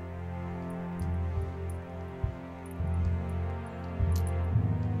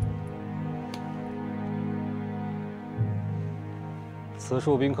此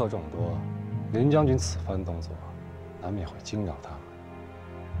处宾客众多，林将军此番动作，难免会惊扰他们。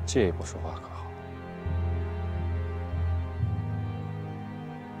借一步说话可好？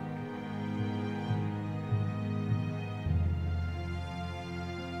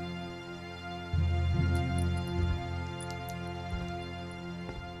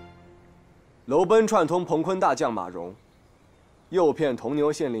楼奔串通彭坤大将马荣，诱骗铜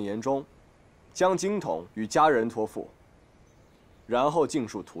牛县令严忠，将金童与家人托付，然后尽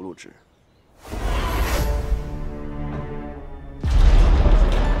数屠戮之。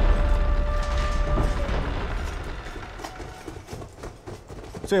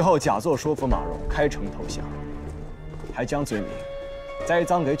最后假作说服马荣开城投降，还将罪名栽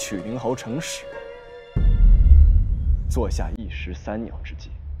赃给曲灵侯程始，做下一石三鸟之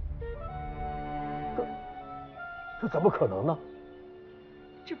计。这怎么可能呢？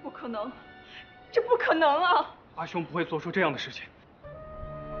这不可能，这不可能啊！阿兄不会做出这样的事情。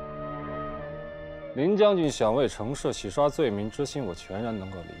林将军想为程氏洗刷罪名之心，我全然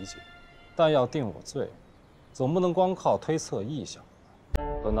能够理解，但要定我罪，总不能光靠推测臆想，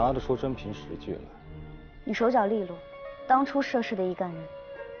可拿得出真凭实据来。你手脚利落，当初涉事的一干人，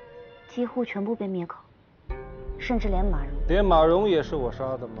几乎全部被灭口，甚至连马荣，连马荣也是我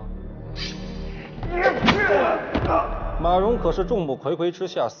杀的吗？马荣可是众目睽睽之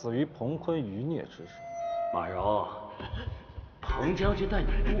下死于彭坤余孽之手。马荣，彭将军待你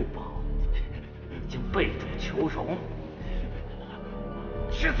不薄，已经背主求荣，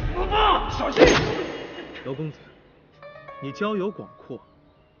去死吧！小心！娄公子，你交友广阔，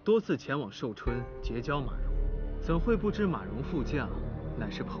多次前往寿春结交马荣，怎会不知马荣副将乃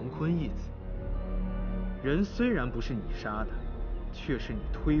是彭坤义子？人虽然不是你杀的，却是你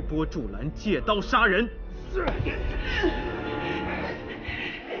推波助澜、借刀杀人。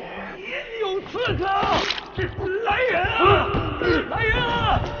有刺客！来人啊！来人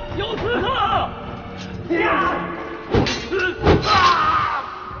啊！有刺客！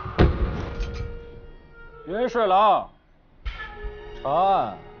袁侍郎，查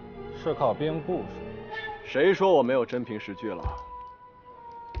案是靠编故事。谁说我没有真凭实据了？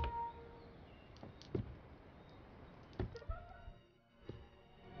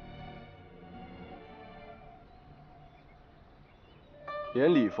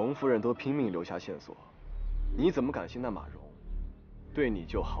连李冯夫人都拼命留下线索，你怎么敢信那马荣对你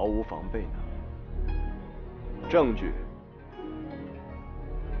就毫无防备呢？证据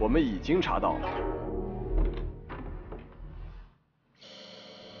我们已经查到了。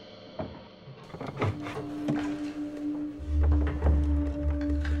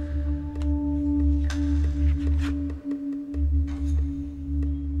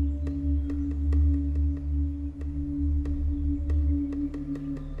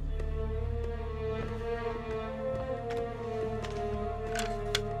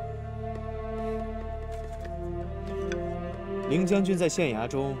林将军在县衙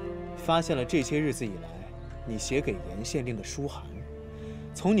中发现了这些日子以来你写给严县令的书函，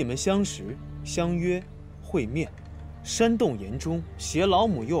从你们相识、相约、会面，煽动严忠携老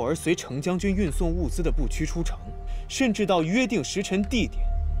母幼儿随程将军运送物资的不屈出城，甚至到约定时辰地点，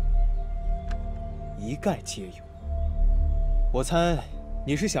一概皆有。我猜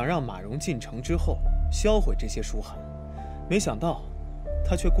你是想让马荣进城之后销毁这些书函，没想到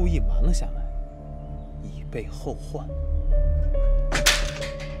他却故意瞒了下来，以备后患。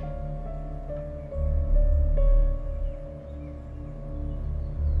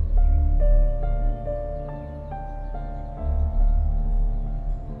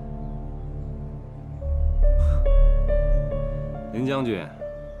林将军，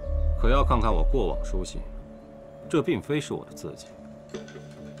可要看看我过往书信，这并非是我的字迹。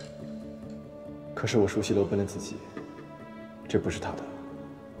可是我熟悉楼奔的字迹，这不是他的。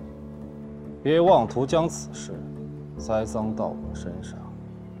别妄图将此事栽赃到我身上。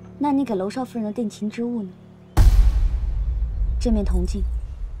那你给娄少夫人的定情之物呢？这面铜镜，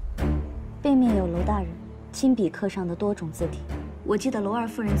背面有娄大人亲笔刻上的多种字体。我记得娄二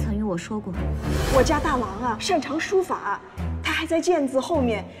夫人曾与我说过，我家大郎啊擅长书法，他还在剑字后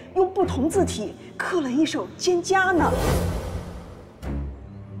面用不同字体刻了一首蒹葭呢。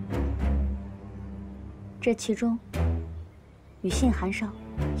这其中与信函上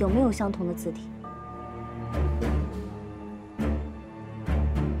有没有相同的字体？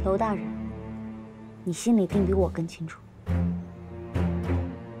娄大人，你心里定比我更清楚。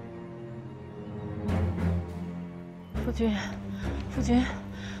夫君，夫君，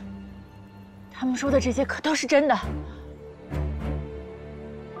他们说的这些可都是真的。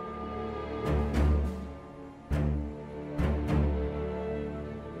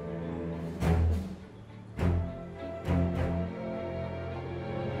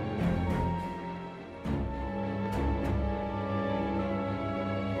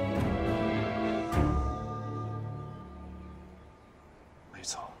没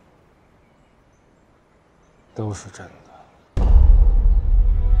错，都是真的。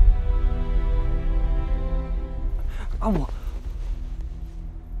阿母，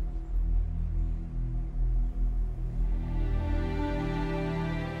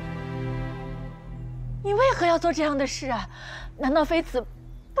何要做这样的事啊？难道妃子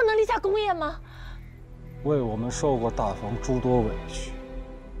不能立下功业吗？为我们受过大房诸多委屈，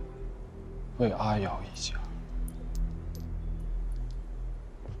为阿瑶一家，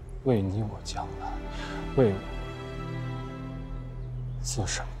为你我江南，为我自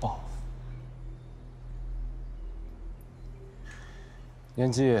身报复。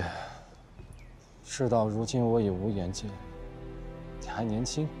年纪，事到如今我已无颜见，你还年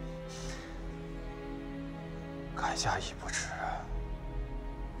轻，改嫁已不迟。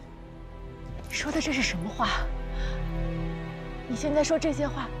你说的这是什么话？你现在说这些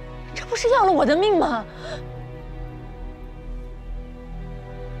话，这不是要了我的命吗？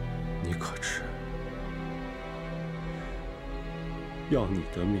你可知，要你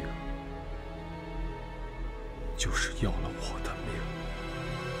的命，就是要了我的命。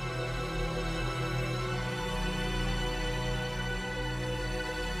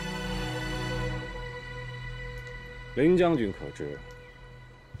林将军可知，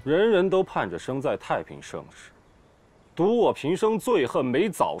人人都盼着生在太平盛世，独我平生最恨没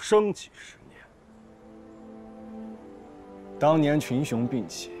早生几十年。当年群雄并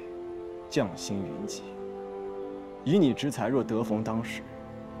起，将星云集，以你之才，若得逢当时，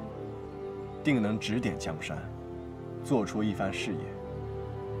定能指点江山，做出一番事业。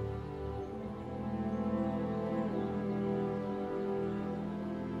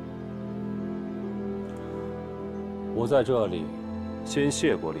我在这里先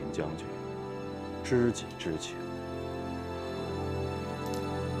谢过林将军，知己之情。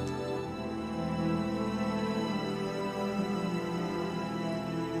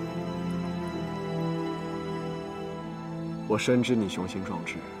我深知你雄心壮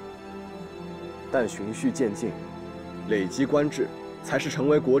志，但循序渐进，累积官制，才是成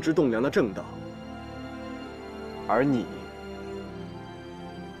为国之栋梁的正道。而你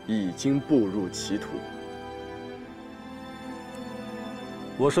已经步入歧途。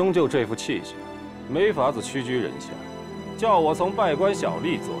我生就这副气节，没法子屈居人下，叫我从拜官小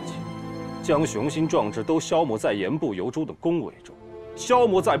吏做起，将雄心壮志都消磨在言不由衷的恭维中，消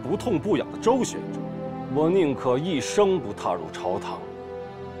磨在不痛不痒的周旋中。我宁可一生不踏入朝堂。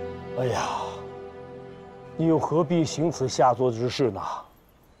哎呀，你又何必行此下作之事呢？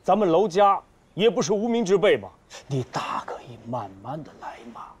咱们娄家也不是无名之辈嘛，你大可以慢慢的来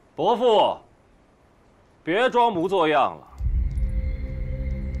嘛。伯父，别装模作样了。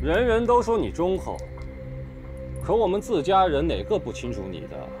人人都说你忠厚，可我们自家人哪个不清楚你的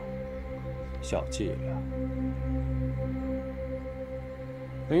小伎俩？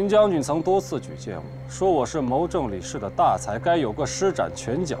林将军曾多次举荐我，说我是谋政理事的大才，该有个施展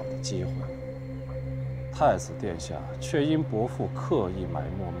拳脚的机会。太子殿下却因伯父刻意埋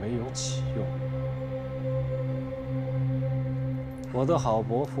没，没有启用。我的好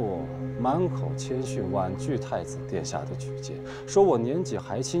伯父满口谦逊，婉拒太子殿下的举荐，说我年纪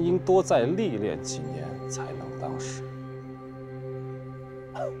还轻，应多再历练几年才能当时。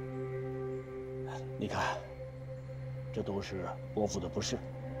你看，这都是伯父的不是，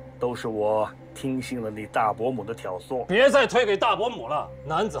都是我听信了你大伯母的挑唆。别再推给大伯母了，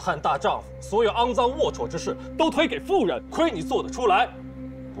男子汉大丈夫，所有肮脏龌龊之事都推给妇人，亏你做得出来。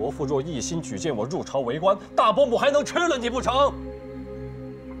伯父若一心举荐我入朝为官，大伯母还能吃了你不成？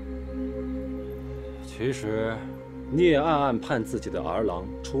其实，你也暗暗盼自己的儿郎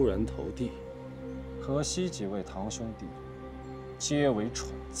出人头地，可惜几位堂兄弟皆为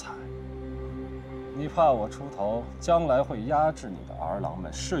蠢材。你怕我出头，将来会压制你的儿郎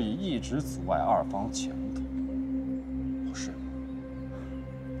们，是以一直阻碍二方前途，不是吗？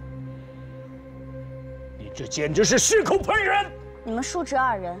你这简直是血口喷人！你们叔侄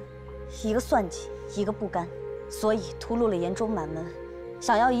二人，一个算计，一个不甘，所以屠戮了延中满门，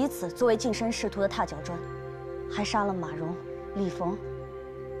想要以此作为晋升仕途的踏脚砖，还杀了马荣、李逢。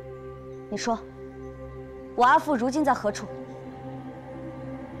你说，我阿父如今在何处？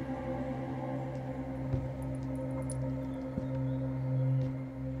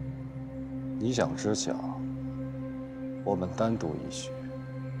你想知晓，我们单独一叙，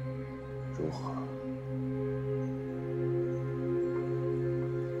如何？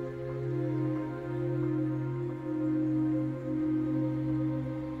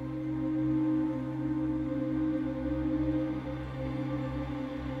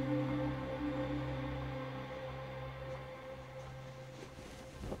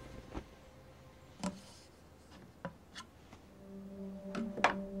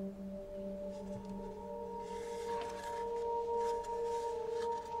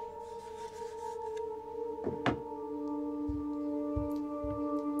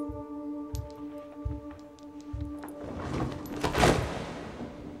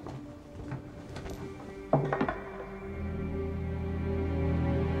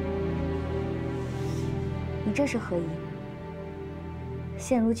你这是何意？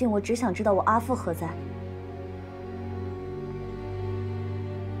现如今我只想知道我阿父何在。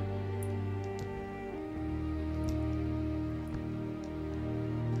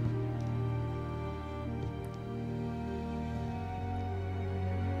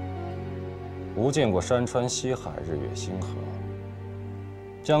吾见过山川溪海，日月星河，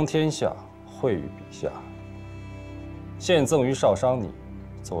将天下绘于笔下，现赠于少商你，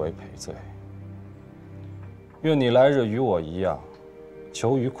作为赔罪。愿你来日与我一样，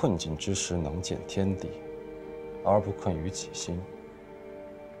求于困境之时能见天地，而不困于己心。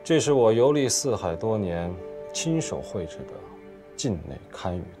这是我游历四海多年，亲手绘制的境内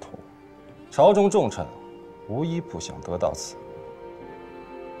堪舆图。朝中重臣无一不想得到此。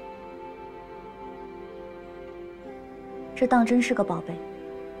这当真是个宝贝。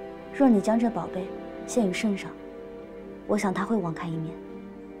若你将这宝贝献于圣上，我想他会网开一面，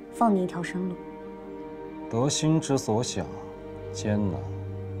放你一条生路。得心之所想，艰难，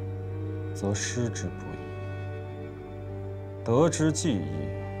则失之不易；得之既易，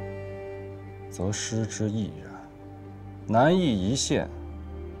则失之亦然。难易一线，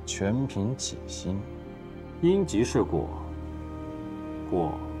全凭己心。因即是果，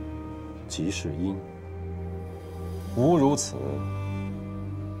果即是因。吾如此，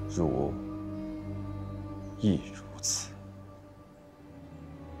汝亦如此。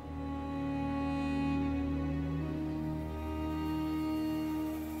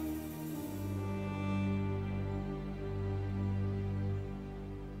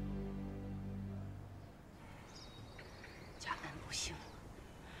家门不幸，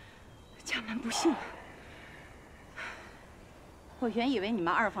家门不幸。我原以为你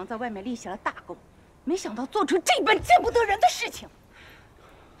们二房在外面立下了大功。没想到做出这般见不得人的事情。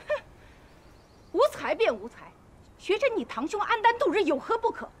哼，无才便无才，学着你堂兄安丹度日有何不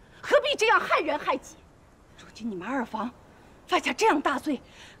可？何必这样害人害己？如今你们二房犯下这样大罪，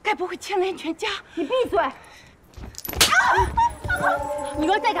该不会牵连全家？你闭嘴！你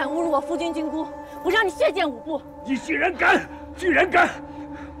若再敢侮辱我夫君君姑，我让你血溅5步！你居然敢！居然敢！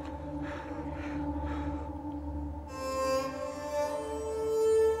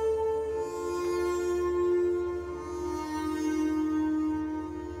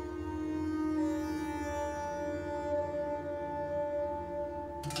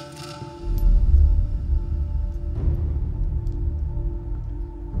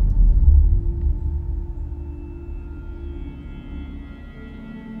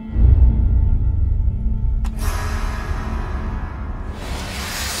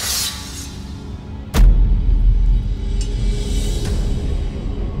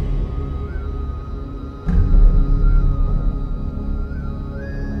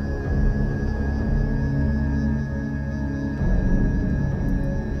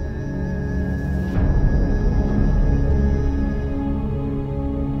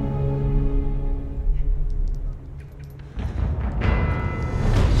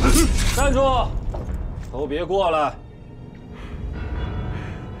站住！都别过来！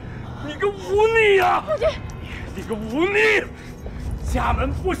你个忤逆呀！夫君，你个忤逆！家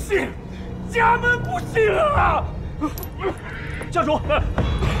门不幸，家门不幸啊！家主，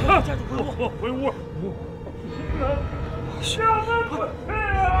家主回屋，回屋。家门不幸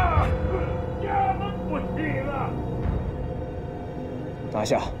啊！家门不幸啊！拿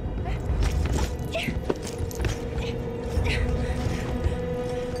下。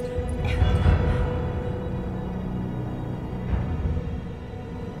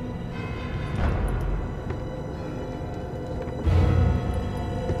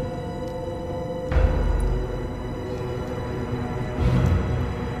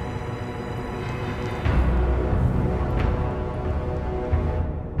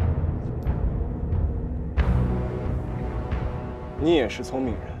你也是聪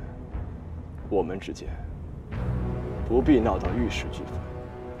明人，我们之间不必闹到玉石俱焚。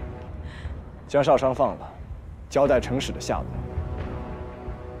将少商放了，交代程使的下落，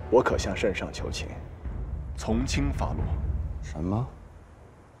我可向圣上求情，从轻发落。什么？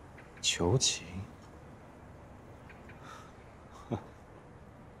求情？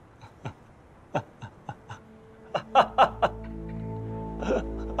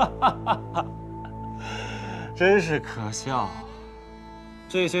真是可笑。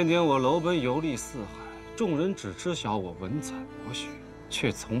这些年我楼奔游历四海，众人只知晓我文采博学，却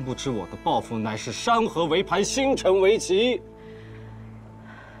从不知我的抱负乃是山河为盘，星辰为旗。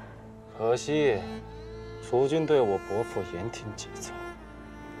可惜，楚军对我伯父言听计从，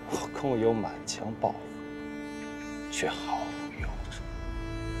我空有满腔抱负，却毫无用处。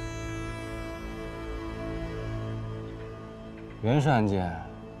袁善见，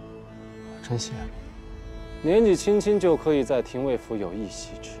我真羡慕。年纪轻轻就可以在廷尉府有一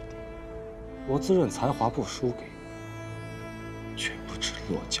席之地，我自认才华不输给你，却不知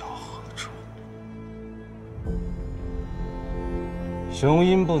落脚何处。雄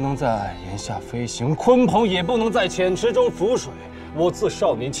鹰不能在檐下飞行，鲲鹏也不能在浅池中浮水。我自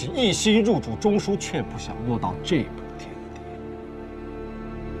少年起一心入主中书，却不想落到这步田地。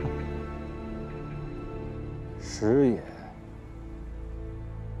时也，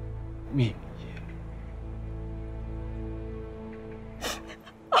命也。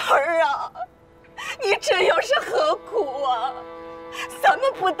儿啊，你这又是何苦啊？咱们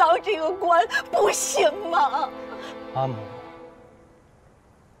不当这个官不行吗？阿母，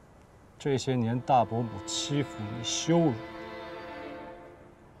这些年大伯母欺负你、羞辱你，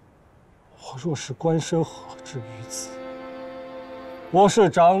我若是官身，何至于此？我是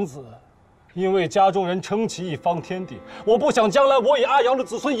长子，因为家中人撑起一方天地，我不想将来我与阿阳的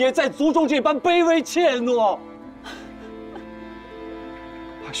子孙也在族中这般卑微怯懦。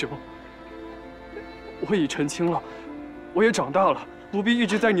阿兄，我已成亲了，我也长大了，不必一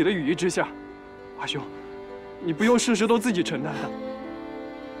直在你的羽翼之下。阿兄，你不用事事都自己承担的，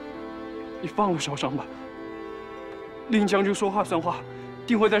你放了少商吧。令将军说话算话，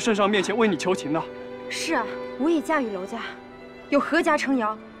定会在圣上面前为你求情的。是啊，我也嫁与娄家，有何家撑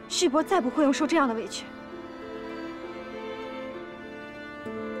腰，旭伯再不会用受这样的委屈。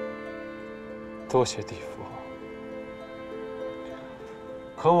多谢弟父。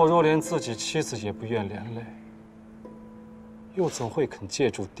可我若连自己妻子也不愿连累，又怎会肯借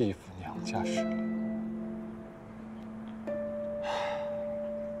助地府娘家势力？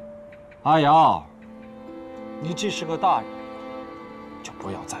阿瑶，你既是个大人，就不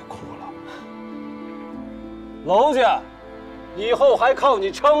要再哭了。娄家，以后还靠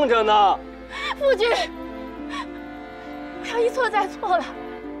你撑着呢。夫君，不要一错再错了，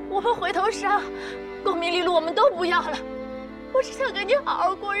我们回头杀，功名利禄我们都不要了。我只想跟你好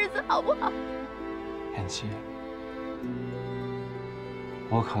好过日子，好不好？妍希，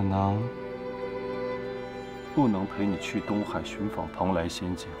我可能不能陪你去东海寻访蓬莱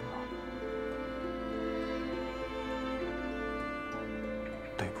仙境了。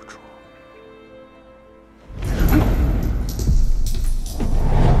对不住。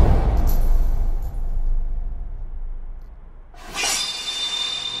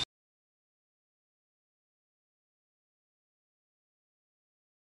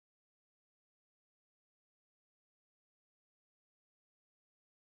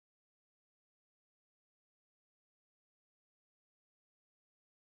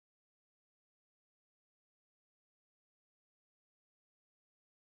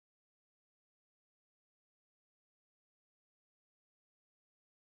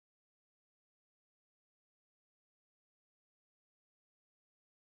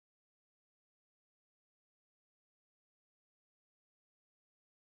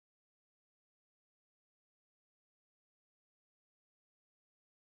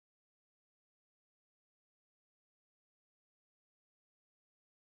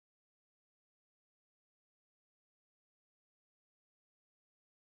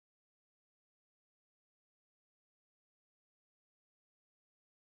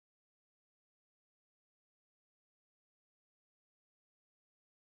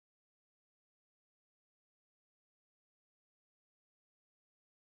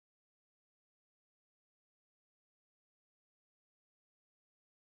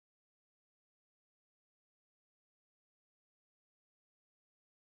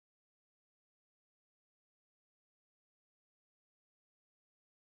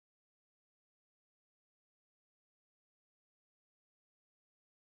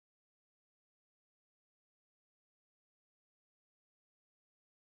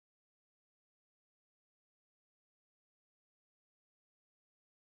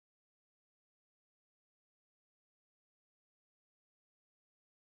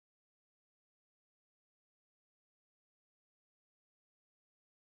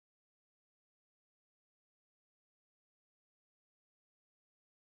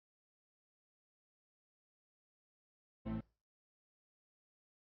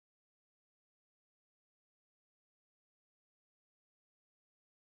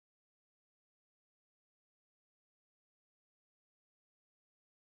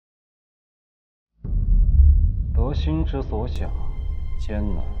得心之所想，艰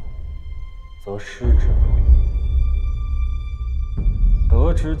难，则失之不易；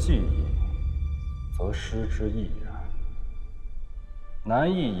得之既易，则失之亦然。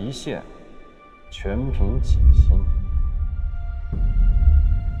难易一线，全凭己心。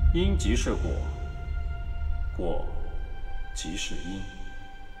因即是果，果即是因。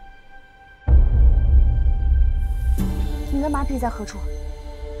你的马匹在何处？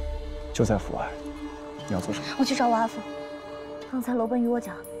就在府外。你要做什么？我去找我阿父。刚才楼奔与我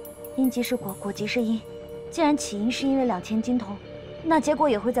讲，因即是果，果即是因。既然起因是因为2000金铜，那结果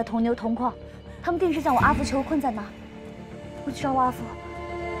也会在铜牛铜矿。他们定是将我阿父囚困在那。我去找我阿父。